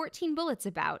carried 14 bullets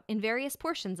about in various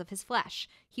portions of his flesh.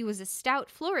 He was a stout,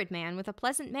 florid man with a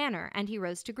pleasant manner, and he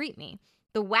rose to greet me.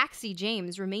 The waxy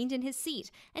James remained in his seat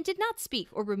and did not speak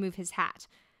or remove his hat.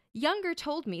 Younger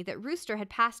told me that Rooster had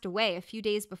passed away a few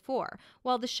days before,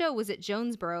 while the show was at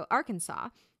Jonesboro, Arkansas.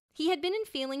 He had been in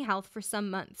failing health for some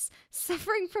months,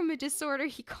 suffering from a disorder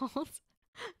he called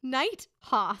night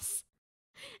hoss,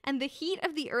 and the heat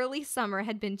of the early summer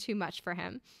had been too much for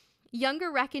him.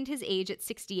 Younger reckoned his age at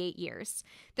 68 years.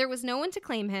 There was no one to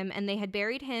claim him, and they had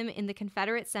buried him in the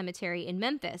Confederate cemetery in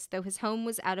Memphis, though his home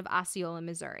was out of Osceola,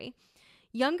 Missouri.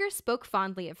 Younger spoke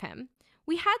fondly of him.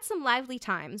 We had some lively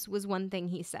times, was one thing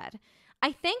he said.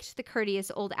 I thanked the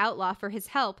courteous old outlaw for his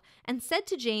help and said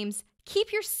to James,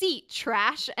 "Keep your seat,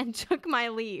 trash," and took my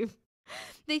leave.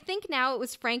 They think now it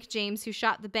was Frank James who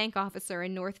shot the bank officer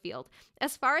in Northfield.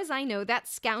 As far as I know, that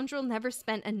scoundrel never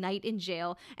spent a night in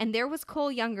jail, and there was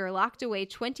Cole Younger locked away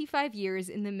 25 years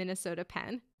in the Minnesota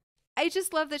pen. I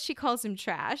just love that she calls him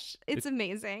trash. It's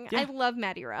amazing. Yeah. I love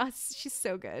Maddie Ross. She's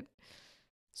so good.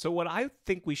 So what I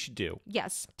think we should do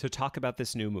Yes. to talk about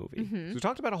this new movie, so we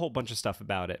talked about a whole bunch of stuff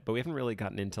about it, but we haven't really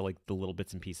gotten into like the little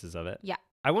bits and pieces of it. Yeah.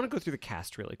 I want to go through the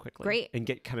cast really quickly. Great. And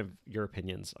get kind of your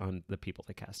opinions on the people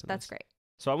they cast in That's this. great.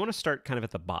 So I want to start kind of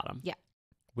at the bottom. Yeah.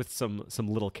 With some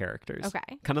little characters.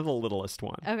 Okay. Kind of the littlest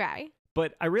one. Okay.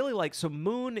 But I really like, so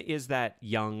Moon is that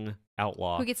young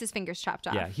outlaw. Who gets his fingers chopped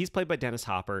off. Yeah, he's played by Dennis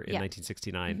Hopper in Yeah.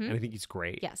 1969, and I think he's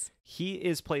great. Yes. He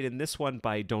is played in this one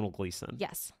by Donald Gleason.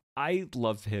 Yes. I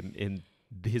love him in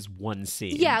his one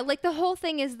scene. Yeah, like the whole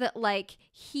thing is that like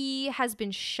he has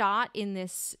been shot in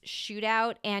this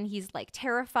shootout and he's like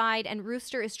terrified, and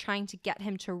Rooster is trying to get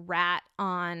him to rat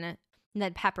on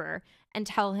Ned Pepper and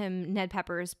tell him Ned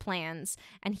Pepper's plans,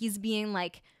 and he's being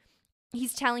like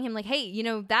he's telling him like, hey, you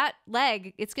know, that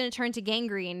leg, it's going to turn to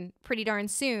gangrene pretty darn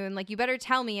soon. Like, you better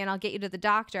tell me and I'll get you to the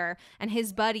doctor. And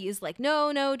his buddy is like,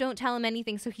 no, don't tell him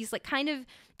anything. So he's like kind of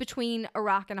between a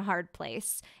rock and a hard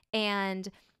place. And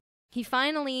he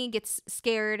finally gets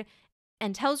scared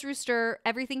and tells Rooster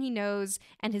everything he knows.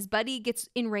 And his buddy gets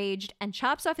enraged and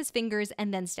chops off his fingers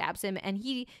and then stabs him.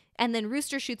 And then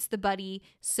Rooster shoots the buddy.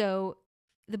 So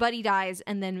the buddy dies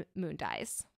and then Moon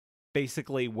dies.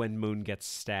 Basically, when Moon gets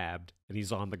stabbed and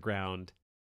he's on the ground,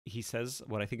 he says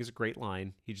what I think is a great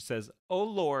line. He just says, "Oh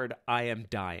Lord, I am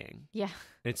dying." Yeah.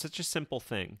 And it's such a simple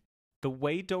thing. The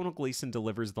way Domhnall Gleeson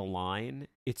delivers the line,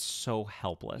 it's so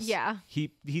helpless. Yeah.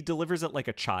 He delivers it like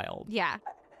a child. Yeah.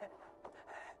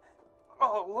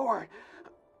 Oh Lord,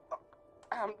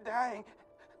 I'm dying.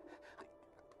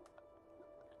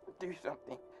 Do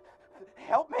something.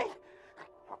 Help me.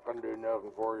 I can do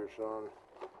nothing for you, son.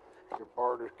 Your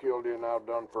partner's killed you and I've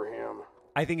done for him.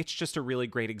 I think it's just a really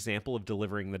great example of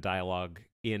delivering the dialogue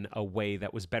in a way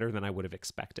that was better than I would have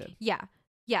expected. Yeah.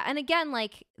 Yeah. And again,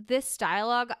 like this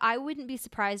dialogue, I wouldn't be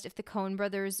surprised if the Coen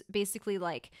brothers basically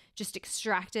like just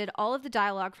extracted all of the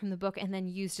dialogue from the book and then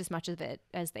used as much of it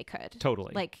as they could.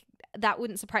 Totally. Like that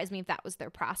wouldn't surprise me if that was their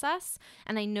process.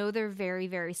 And I know they're very,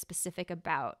 very specific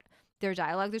about their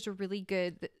dialogue.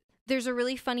 There's a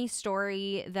really funny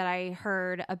story that I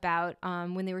heard about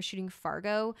when they were shooting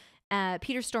Fargo.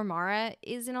 Peter Stormare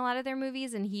is in a lot of their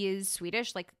movies, and he is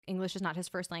Swedish. Like English is not his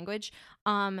first language.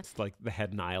 It's like the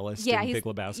head nihilist in Big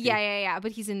Lebowski. Yeah.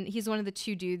 But he's one of the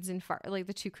two dudes in like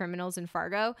the two criminals in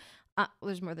Fargo. Well,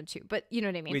 there's more than two, but you know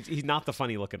what I mean. He's not the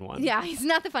funny looking one. Yeah, he's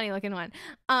not the funny looking one.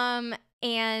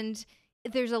 And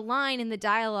there's a line in the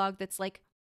dialogue that's like,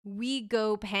 "We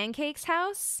go Pancake's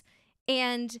house."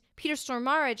 And Peter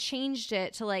Stormare changed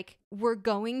it to like, "We're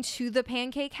going to the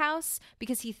Pancake House,"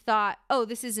 because he thought, oh,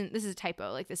 this is a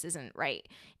typo. Like, this isn't right.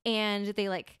 And they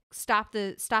like stopped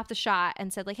the shot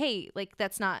and said like, hey, like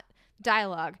that's not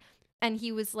dialogue. And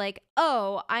he was like,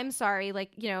 oh, I'm sorry.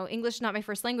 Like, you know, English is not my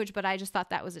first language, but I just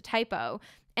thought that was a typo.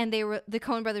 And the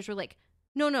Coen brothers were like,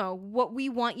 no, what we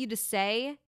want you to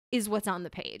say is what's on the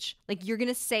page. Like, you're going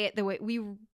to say it the way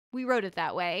we wrote it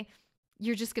that way.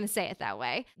 You're just going to say it that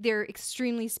way. They're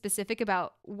extremely specific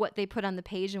about what they put on the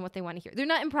page and what they want to hear. They're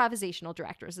not improvisational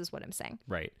directors is what I'm saying.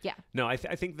 Right. Yeah. No, I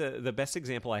think the best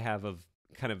example I have of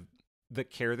kind of the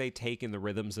care they take in the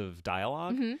rhythms of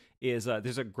dialogue is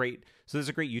there's a great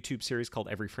YouTube series called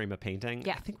Every Frame a Painting.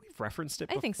 Yeah. I think we've referenced it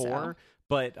before. I think so.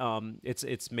 But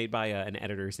it's made by an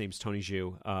editor. His name's Tony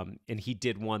Zhu, and he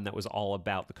did one that was all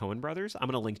about the Coen brothers. I'm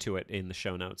going to link to it in the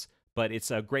show notes. But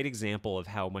it's a great example of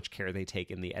how much care they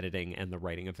take in the editing and the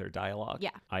writing of their dialogue. Yeah.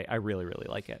 I really, really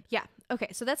like it. Yeah. Okay,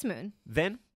 so that's Moon.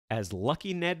 Then, as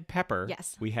Lucky Ned Pepper,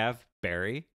 yes, we have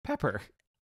Barry Pepper.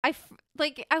 I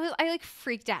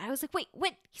freaked out. I was like, wait,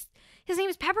 what? His name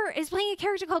is Pepper. Is playing a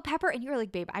character called Pepper, and you were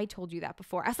like, babe, I told you that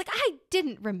before. I was like, I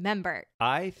didn't remember.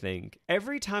 I think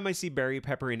every time I see Barry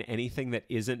Pepper in anything that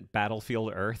isn't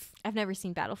Battlefield Earth, I've never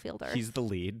seen Battlefield Earth. He's the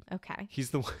lead. Okay. He's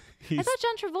the. I thought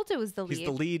John Travolta was the lead. He's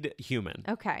the lead human.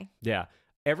 Okay. Yeah.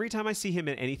 Every time I see him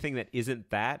in anything that isn't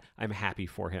that, I'm happy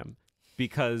for him.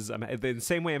 Because the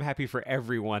same way I'm happy for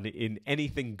everyone in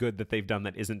anything good that they've done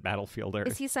that isn't Battlefield Earth.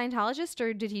 Is he a Scientologist, or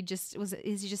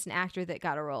is he just an actor that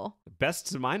got a role?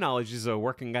 Best to my knowledge, he's a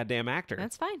working goddamn actor.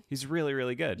 That's fine. He's really,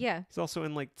 really good. Yeah. He's also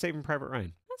in like Saving Private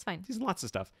Ryan. That's fine. He's in lots of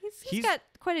stuff. He's got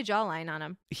quite a jawline on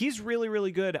him. He's really,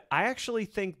 really good. I actually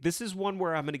think this is one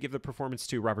where I'm going to give the performance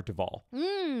to Robert Duvall.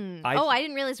 I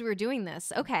didn't realize we were doing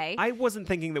this. Okay. I wasn't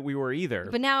thinking that we were either.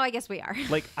 But now I guess we are.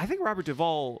 Like, I think Robert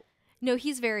Duvall... No,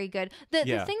 he's very good. The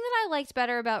thing that I liked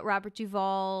better about Robert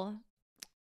Duvall,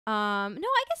 I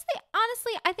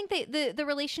think the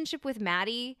relationship with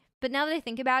Maddie, but now that I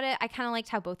think about it, I kind of liked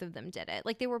how both of them did it.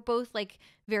 Like, they were both like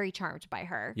very charmed by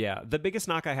her. Yeah. The biggest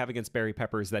knock I have against Barry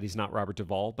Pepper is that he's not Robert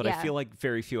Duvall, but I feel like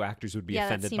very few actors would be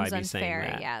offended by me saying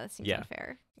that. Yeah, that seems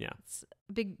unfair. Yeah. It's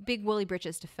big woolly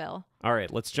britches to fill. All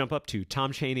right, let's jump up to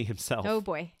Tom Chaney himself. Oh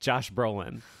boy. Josh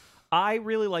Brolin. I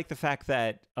really like the fact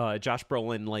that Josh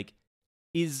Brolin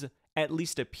at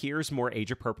least appears more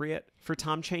age appropriate for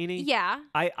Tom Chaney. Yeah.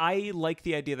 I like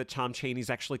the idea that Tom Chaney's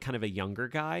actually kind of a younger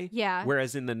guy. Yeah.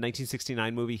 Whereas in the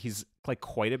 1969 movie, he's like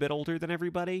quite a bit older than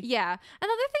everybody. Yeah.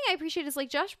 Another thing I appreciate is like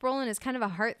Josh Brolin is kind of a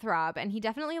heartthrob, and he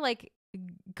definitely like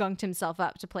gunked himself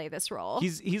up to play this role.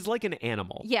 He's like an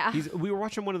animal. Yeah. We were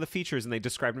watching one of the features and they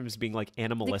described him as being like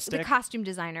animalistic. The costume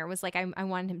designer was like, I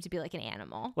wanted him to be like an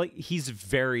animal. Like, he's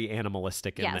very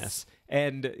animalistic in this.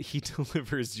 And he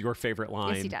delivers your favorite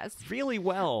line. Yes, he does. Really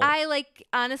well. I like,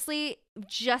 honestly,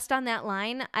 just on that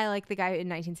line, I like the guy in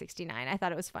 1969. I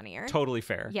thought it was funnier. Totally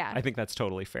fair. Yeah. I think that's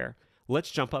totally fair. let's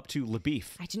jump up to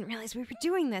LaBeef. I didn't realize we were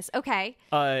doing this. Okay.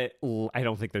 I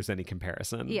don't think there's any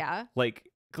comparison. Yeah. Like,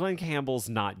 Glenn Campbell's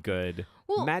not good.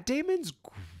 Well, Matt Damon's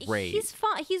great. He's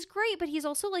fun. He's great, but he's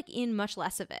also like in much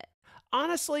less of it.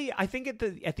 Honestly, I think at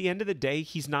the end of the day,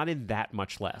 he's not in that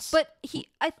much less. But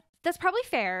that's probably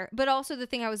fair. But also the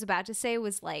thing I was about to say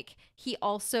was like he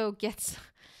also gets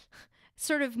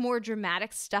sort of more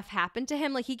dramatic stuff happen to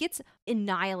him. Like he gets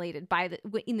annihilated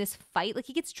in this fight. Like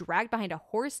he gets dragged behind a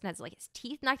horse and has like his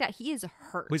teeth knocked out. He is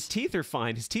hurt. His teeth are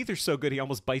fine. His teeth are so good he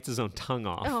almost bites his own tongue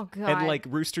off. Oh god! And like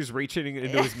Rooster's reaching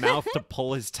into his mouth to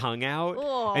pull his tongue out,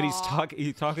 and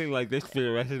he's talking like this for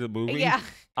the rest of the movie. Yeah.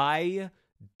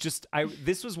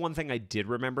 This was one thing I did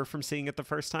remember from seeing it the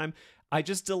first time. I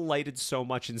just delighted so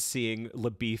much in seeing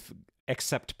LaBeef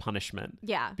accept punishment.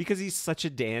 Yeah. Because he's such a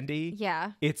dandy.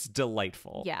 Yeah. It's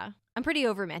delightful. Yeah. I'm pretty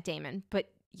over Matt Damon,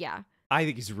 but yeah. I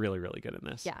think he's really, really good in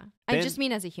this. Yeah. I just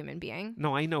mean as a human being.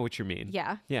 No, I know what you mean.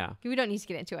 Yeah. Yeah. We don't need to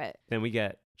get into it. Then we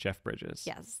get Jeff Bridges.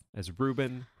 Yes. As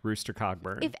Reuben Rooster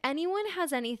Cogburn. If anyone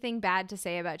has anything bad to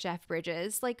say about Jeff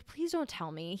Bridges, like, please don't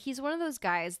tell me. He's one of those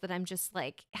guys that I'm just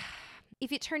like,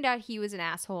 if it turned out he was an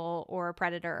asshole or a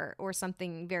predator or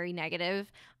something very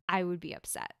negative, I would be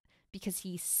upset because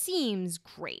he seems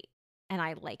great and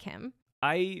I like him.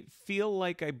 I feel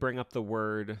like I bring up the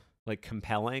word like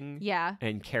compelling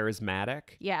and charismatic.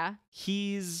 Yeah.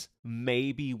 He's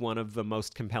maybe one of the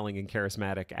most compelling and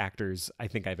charismatic actors I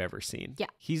think I've ever seen. Yeah.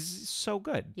 He's so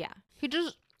good. Yeah.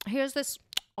 He has this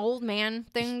old man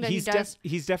thing that he does.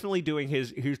 He's definitely doing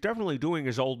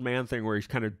his old man thing where he's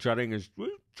kind of jutting his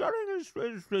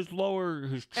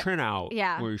chin out.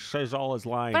 Yeah. Where he says all his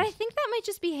lines. But I think that might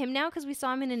just be him now because we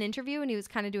saw him in an interview and he was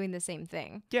kind of doing the same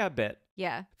thing. Yeah, a bit.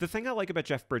 Yeah. The thing I like about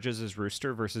Jeff Bridges as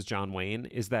Rooster versus John Wayne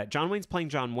is that John Wayne's playing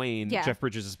John Wayne. Yeah. Jeff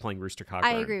Bridges is playing Rooster Cogburn.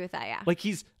 I agree with that, yeah. Like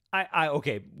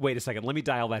okay, wait a second. Let me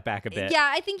dial that back a bit. Yeah,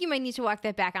 I think you might need to walk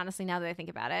that back, honestly, now that I think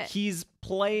about it. He's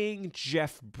playing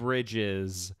Jeff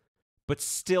Bridges, but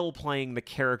still playing the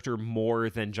character more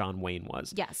than John Wayne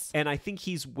was. Yes. And I think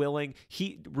he's willing.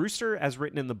 Rooster, as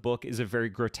written in the book, is a very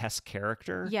grotesque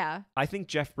character. Yeah. I think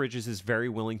Jeff Bridges is very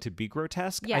willing to be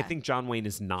grotesque. Yeah. I think John Wayne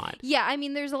is not. Yeah, I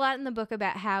mean, there's a lot in the book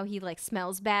about how he, like,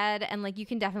 smells bad, and, like, you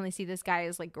can definitely see this guy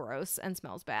is, like, gross and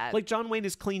smells bad. Like, John Wayne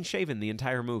is clean-shaven the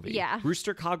entire movie. Yeah.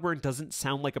 Rooster Cogburn doesn't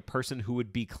sound like a person who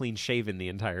would be clean-shaven the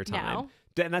entire time. No.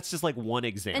 And that's just, like, one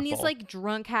example. And he's, like,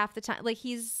 drunk half the time. Like,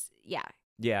 yeah.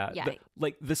 Yeah.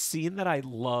 Like the scene that I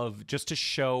love just to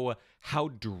show how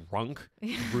drunk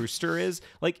Rooster is.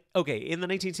 Like, okay, in the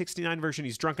 1969 version,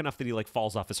 he's drunk enough that he like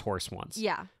falls off his horse once.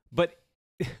 Yeah. But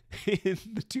in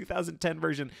the 2010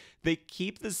 version, they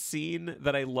keep the scene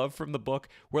that I love from the book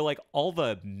where like all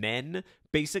the men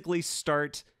basically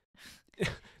start...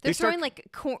 They're throwing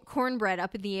like cornbread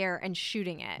up in the air and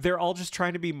shooting it. They're all just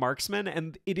trying to be marksmen,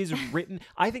 and it is written.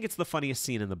 I think it's the funniest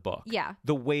scene in the book. Yeah,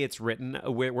 the way it's written,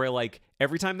 where like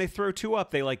every time they throw two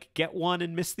up, they like get one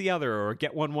and miss the other, or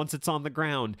get one once it's on the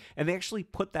ground, and they actually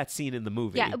put that scene in the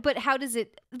movie. Yeah, but how does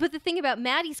it? But the thing about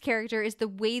Maddie's character is the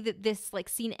way that this like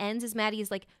scene ends. Is Maddie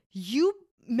is like, you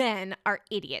men are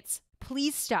idiots.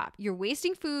 Please stop. You're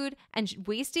wasting food and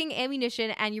wasting ammunition,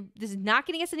 and this is not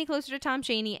getting us any closer to Tom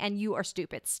Chaney, and you are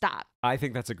stupid. Stop. I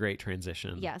think that's a great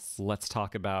transition. Yes. Let's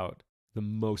talk about the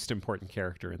most important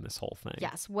character in this whole thing.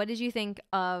 Yes. What did you think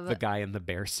of... the guy in the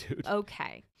bear suit.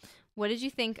 Okay. What did you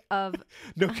think of...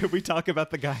 No, can we talk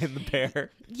about the guy in the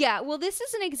bear? Yeah, well, this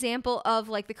is an example of,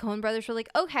 like, the Coen brothers were like,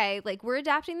 okay, like, we're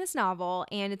adapting this novel,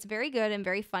 and it's very good and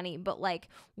very funny, but, like,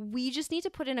 we just need to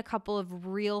put in a couple of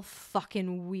real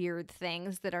fucking weird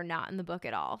things that are not in the book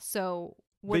at all. So...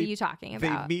 What are you talking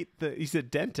about? They meet he's a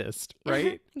dentist,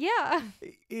 right? Yeah.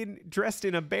 Dressed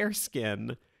in a bear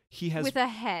skin. He has with a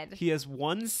head. He has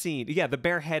one scene. Yeah, the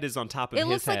bear head is on top of his head.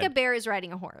 It looks like a bear is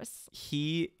riding a horse.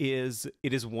 It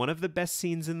is one of the best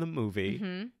scenes in the movie.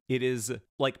 Mm-hmm. It is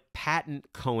like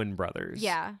patent Coen brothers.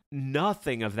 Yeah.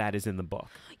 Nothing of that is in the book.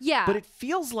 Yeah. But it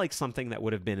feels like something that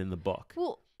would have been in the book.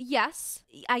 Well, yes,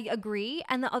 I agree.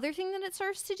 And the other thing that it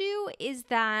serves to do is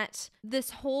that this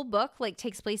whole book like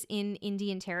takes place in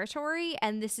Indian territory,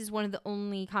 and this is one of the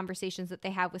only conversations that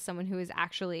they have with someone who is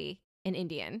actually an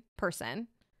Indian person.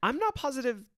 I'm not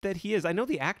positive that he is. I know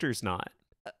the actor's not.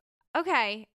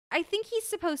 Okay. I think he's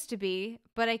supposed to be,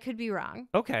 but I could be wrong.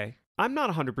 Okay. I'm not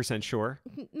 100% sure.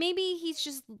 Maybe he's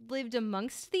just lived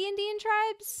amongst the Indian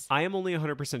tribes? I am only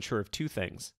 100% sure of two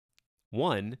things.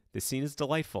 One, this scene is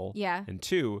delightful. Yeah. And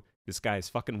two, this guy is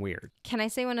fucking weird. Can I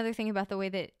say one other thing about the way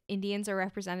that Indians are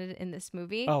represented in this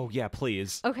movie? Oh, yeah,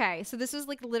 please. Okay, so this was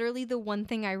like literally the one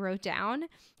thing I wrote down.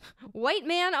 White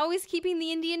man always keeping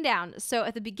the Indian down. So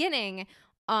at the beginning,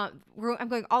 I'm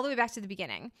going all the way back to the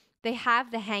beginning. they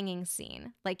have the hanging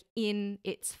scene like in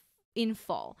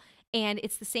full. And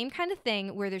it's the same kind of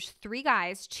thing where there's 3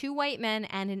 guys, 2 white men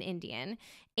and an Indian.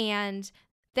 And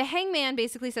the hangman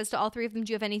basically says to all 3 of them,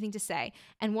 do you have anything to say?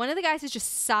 And one of the guys is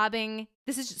just sobbing.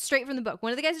 This is straight from the book.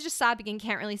 One of the guys is just sobbing and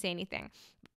can't really say anything.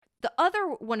 The other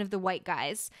one of the white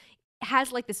guys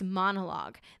has like this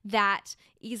monologue that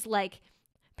is like,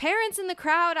 parents in the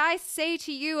crowd, I say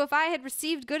to you, if I had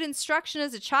received good instruction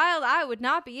as a child, I would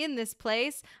not be in this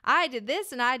place. I did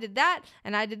this and I did that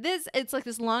and I did this. It's like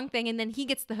this long thing. And then he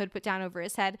gets the hood put down over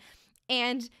his head.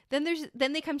 And then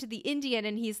they come to the Indian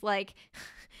and he's like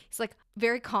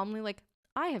very calmly like,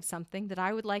 I have something that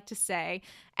I would like to say.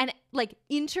 And like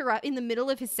interrupt in the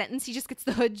middle of his sentence, he just gets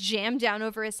the hood jammed down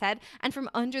over his head. And from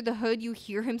under the hood, you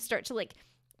hear him start to like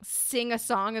sing a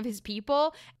song of his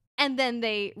people. And then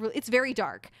it's very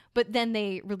dark, but then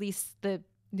they release the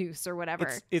noose or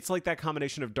whatever. It's like that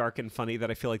combination of dark and funny that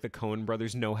I feel like the Coen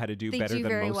brothers know how to do better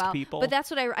than most people. But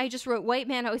that's what I just wrote. White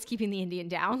man always keeping the Indian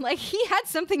down. Like he had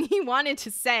something he wanted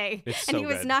to say, and he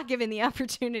was not given the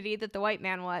opportunity that the white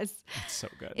man was. It's so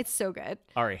good. It's so good.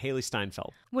 All right, Haley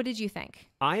Steinfeld. What did you think?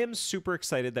 I am super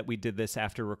excited that we did this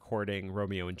after recording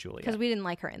Romeo and Juliet. Because we didn't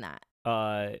like her in that.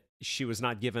 She was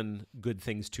not given good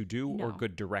things to do or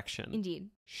good direction. Indeed.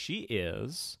 She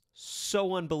is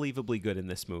so unbelievably good in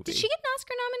this movie. Did she get an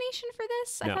Oscar nomination for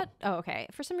this? No. I thought, oh, okay.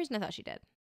 For some reason, I thought she did.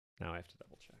 Now I have to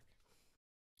double check.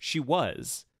 She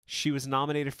was. She was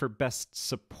nominated for Best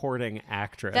Supporting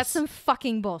Actress. That's some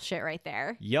fucking bullshit right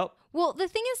there. Yep. Well, the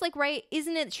thing is, like, right,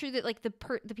 isn't it true that, like, the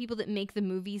people that make the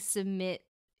movie submit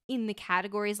in the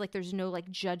categories, like, there's no, like,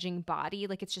 judging body?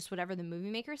 Like, it's just whatever the movie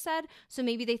maker said? So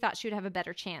maybe they thought she would have a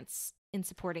better chance in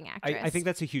supporting actress. I think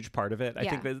that's a huge part of it. I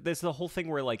Yeah. think that there's the whole thing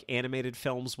where, like, animated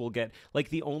films will get, like,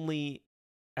 the only...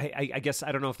 I guess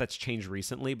I don't know if that's changed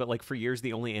recently, but like for years,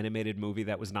 the only animated movie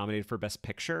that was nominated for Best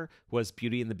Picture was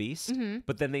Beauty and the Beast. Mm-hmm.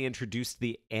 But then they introduced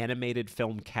the animated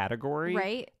film category.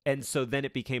 Right. And so then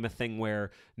it became a thing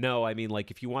where, no, I mean,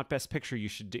 like if you want Best Picture, you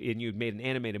should, and you made an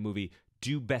animated movie,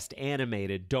 do Best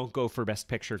Animated. Don't go for Best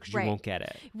Picture because you won't get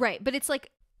it. Right. But it's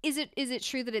like, is it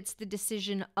true that it's the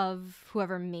decision of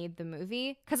whoever made the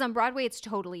movie? Because on Broadway, it's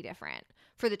totally different.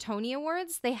 For the Tony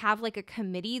Awards, they have like a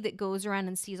committee that goes around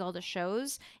and sees all the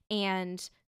shows and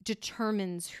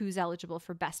determines who's eligible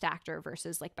for Best Actor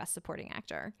versus like Best Supporting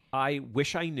Actor. I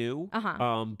wish I knew,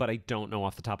 Uh-huh. but I don't know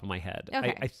off the top of my head.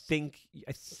 Okay. I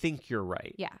think you're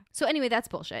right. Yeah. So anyway, that's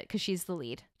bullshit because she's the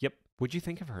lead. Yep. What'd you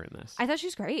think of her in this? I thought she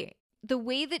was great. The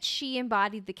way that she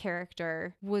embodied the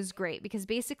character was great because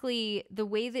basically the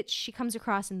way that she comes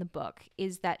across in the book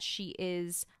is that she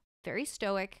is very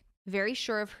stoic, very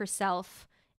sure of herself,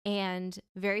 and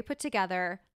very put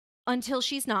together until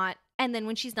she's not. And then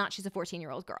when she's not, she's a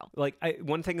 14-year-old girl. Like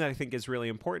one thing that I think is really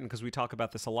important, because we talk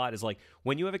about this a lot, is like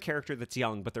when you have a character that's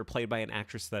young, but they're played by an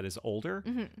actress that is older,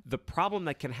 the problem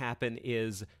that can happen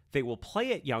is they will play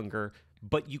it younger,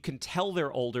 but you can tell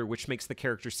they're older, which makes the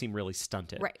character seem really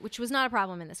stunted. Right, which was not a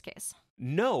problem in this case.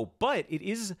 No, but it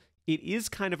is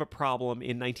kind of a problem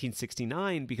in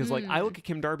 1969 because like I look at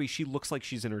Kim Darby, she looks like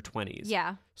she's in her 20s.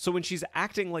 Yeah. So when she's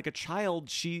acting like a child,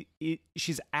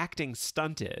 she's acting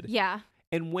stunted. Yeah.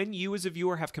 And when you as a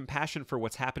viewer have compassion for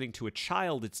what's happening to a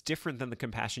child, it's different than the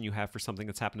compassion you have for something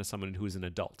that's happened to someone who is an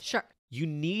adult. Sure. You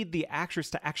need the actress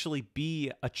to actually be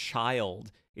a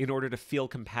child in order to feel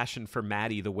compassion for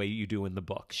Maddie the way you do in the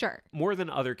book. Sure. More than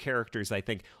other characters, I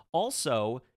think.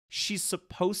 Also, she's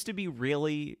supposed to be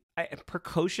really...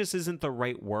 precocious isn't the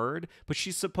right word, but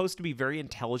she's supposed to be very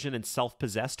intelligent and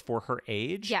self-possessed for her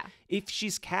age. Yeah. If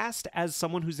she's cast as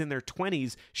someone who's in their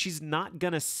 20s, she's not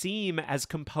going to seem as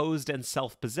composed and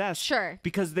self-possessed. Sure.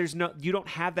 Because you don't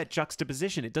have that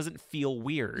juxtaposition. It doesn't feel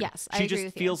weird. Yes, I She agree just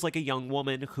with feels like a young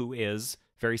woman who is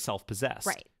very self-possessed.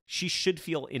 Right. She should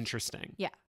feel interesting. Yeah.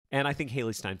 And I think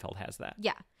Haley Steinfeld has that.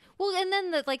 Yeah. Well, and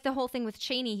then the whole thing with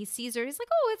Cheney, he sees her, he's like,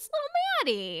 oh, it's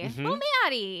little Maddie. Mm-hmm. Little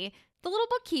Maddie, the little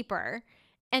bookkeeper.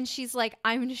 And she's like,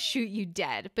 I'm going to shoot you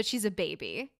dead. But she's a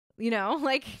baby, you know?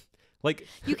 Like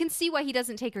you can see why he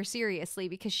doesn't take her seriously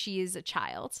because she is a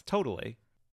child. Totally.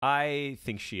 I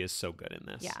think she is so good in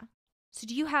this. Yeah. So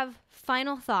do you have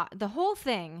final thought? The whole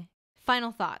thing,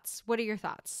 final thoughts. What are your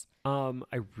thoughts?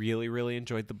 I really, really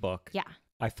enjoyed the book. Yeah.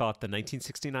 I thought the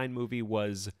 1969 movie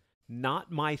was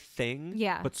not my thing,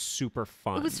 but super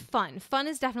fun. It was fun. Fun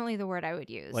is definitely the word I would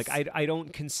use. Like, I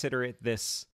don't consider it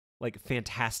this, like,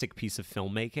 fantastic piece of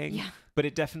filmmaking, but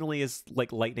it definitely is,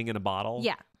 like, lightning in a bottle.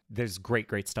 Yeah. There's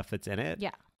great stuff that's in it.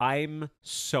 Yeah. I'm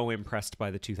so impressed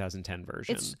by the 2010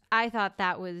 version. I thought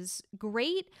that was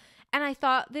great, and I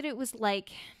thought that it was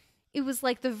like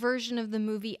the version of the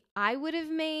movie I would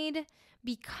have made,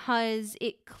 because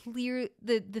the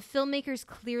filmmakers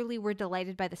clearly were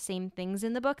delighted by the same things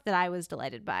in the book that I was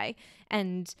delighted by,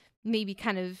 and maybe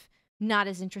kind of not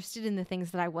as interested in the things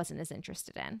that I wasn't as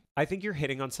interested in. I think you're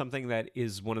hitting on something that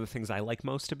is one of the things I like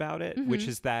most about it, Mm-hmm. which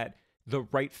is that the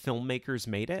right filmmakers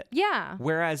made it. Yeah.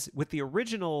 Whereas with the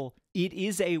original, it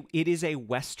is a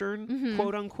Western, Mm-hmm.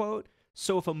 quote unquote.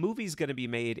 So if a movie's going to be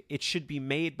made, it should be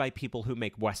made by people who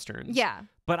make Westerns. Yeah.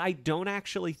 But I don't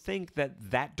actually think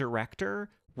that director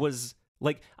was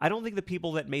like, I don't think the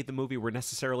people that made the movie were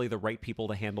necessarily the right people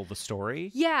to handle the story.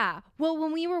 Yeah. Well,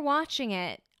 when we were watching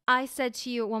it, I said to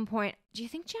you at one point, do you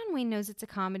think John Wayne knows it's a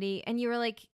comedy? And you were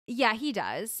like, yeah, he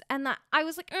does. And I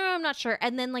was like, I'm not sure.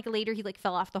 And then like later he like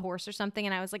fell off the horse or something.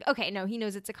 And I was like, okay, no, he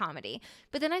knows it's a comedy.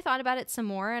 But then I thought about it some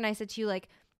more and I said to you like,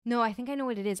 no, I think I know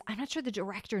what it is. I'm not sure the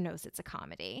director knows it's a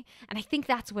comedy. And I think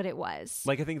that's what it was.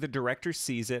 Like, I think the director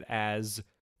sees it as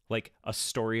like a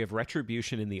story of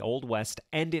retribution in the Old West,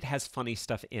 and it has funny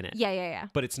stuff in it. Yeah.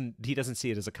 But he doesn't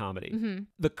see it as a comedy. Mm-hmm.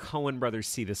 The Coen brothers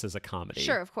see this as a comedy.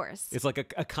 Sure, of course. It's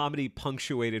like a comedy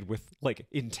punctuated with like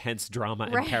intense drama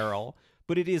and Right. peril,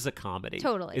 but it is a comedy.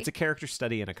 Totally. It's a character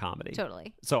study in a comedy.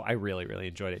 Totally. So I really, really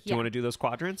enjoyed it. Do you Yeah. want to do those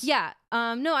quadrants? Yeah.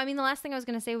 No, I mean, the last thing I was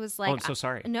going to say was like... Oh, I'm so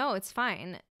sorry. No, it's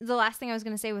fine. The last thing I was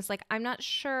going to say was like, I'm not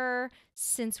sure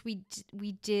since we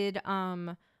did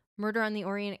Murder on the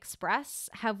Orient Express,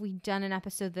 have we done an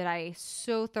episode that I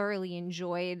so thoroughly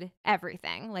enjoyed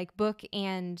everything, like book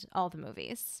and all the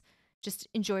movies. Just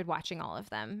enjoyed watching all of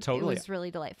them. Totally. It was really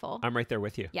delightful. I'm right there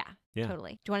with you. Yeah, Yeah.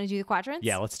 totally. Do you want to do the quadrants?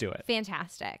 Yeah, let's do it.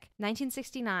 Fantastic.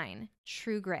 1969,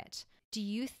 True Grit. Do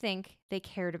you think they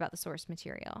cared about the source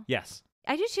material? Yes.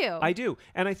 I do too. I do.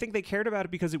 And I think they cared about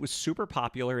it because it was super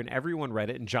popular and everyone read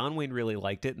it and John Wayne really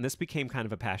liked it. And this became kind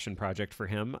of a passion project for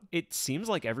him. It seems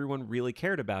like everyone really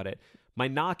cared about it. My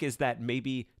knock is that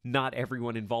maybe not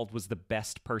everyone involved was the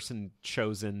best person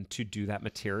chosen to do that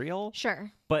material.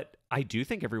 Sure. But I do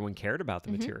think everyone cared about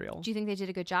the material. Do you think they did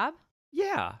a good job?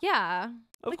 Yeah. Yeah.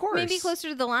 Of Like, course. Maybe closer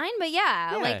to the line, but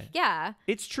yeah. Yeah. Like, yeah.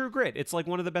 It's True Grit. It's like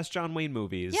one of the best John Wayne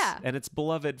movies. Yeah. And it's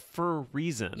beloved for a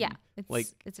reason. Yeah. It's Like,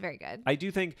 it's very good. I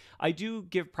do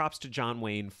give props to John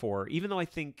Wayne for, even though I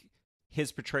think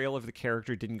his portrayal of the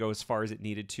character didn't go as far as it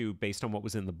needed to based on what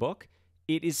was in the book,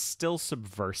 it is still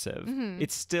subversive. Mm-hmm.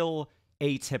 It's still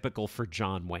atypical for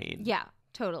John Wayne. Yeah,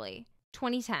 totally.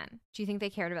 2010. Do you think they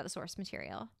cared about the source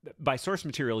material? By source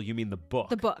material, you mean the book.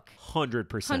 The book. 100%.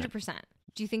 100%.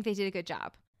 Do you think they did a good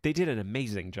job? They did an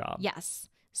amazing job. Yes.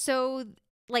 So,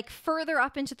 like, further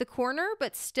up into the corner,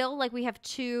 but still, like, we have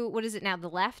two, what is it now? The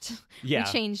left? Yeah.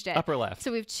 We changed it. Upper left.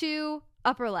 So we have two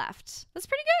upper left. That's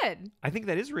pretty good. I think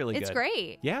that is really good. It's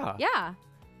great. Yeah. Yeah.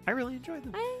 I really enjoyed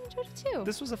them. I enjoyed it too.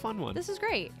 This was a fun one. This is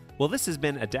great. Well, this has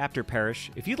been Adapt or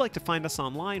Perish. If you'd like to find us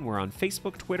online, we're on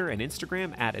Facebook, Twitter, and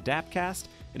Instagram at AdaptCast.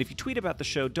 And if you tweet about the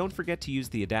show, don't forget to use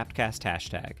the AdaptCast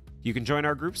hashtag. You can join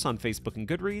our groups on Facebook and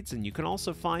Goodreads, and you can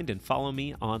also find and follow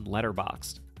me on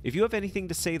Letterboxd. If you have anything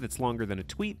to say that's longer than a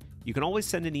tweet, you can always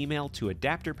send an email to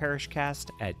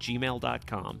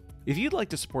adaptorperishcast@gmail.com. If you'd like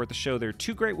to support the show, there are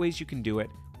two great ways you can do it.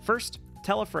 First,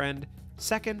 tell a friend.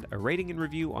 Second, a rating and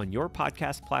review on your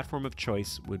podcast platform of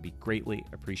choice would be greatly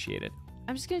appreciated.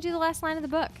 I'm just going to do the last line of the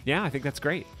book. Yeah, I think that's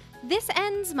great. This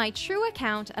ends my true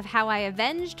account of how I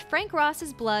avenged Frank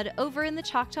Ross's blood over in the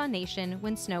Choctaw Nation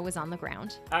when snow was on the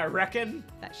ground. I reckon.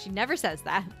 She never says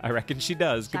that. I reckon she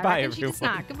does. I Goodbye, reckon everyone. She does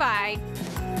not.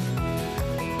 Goodbye.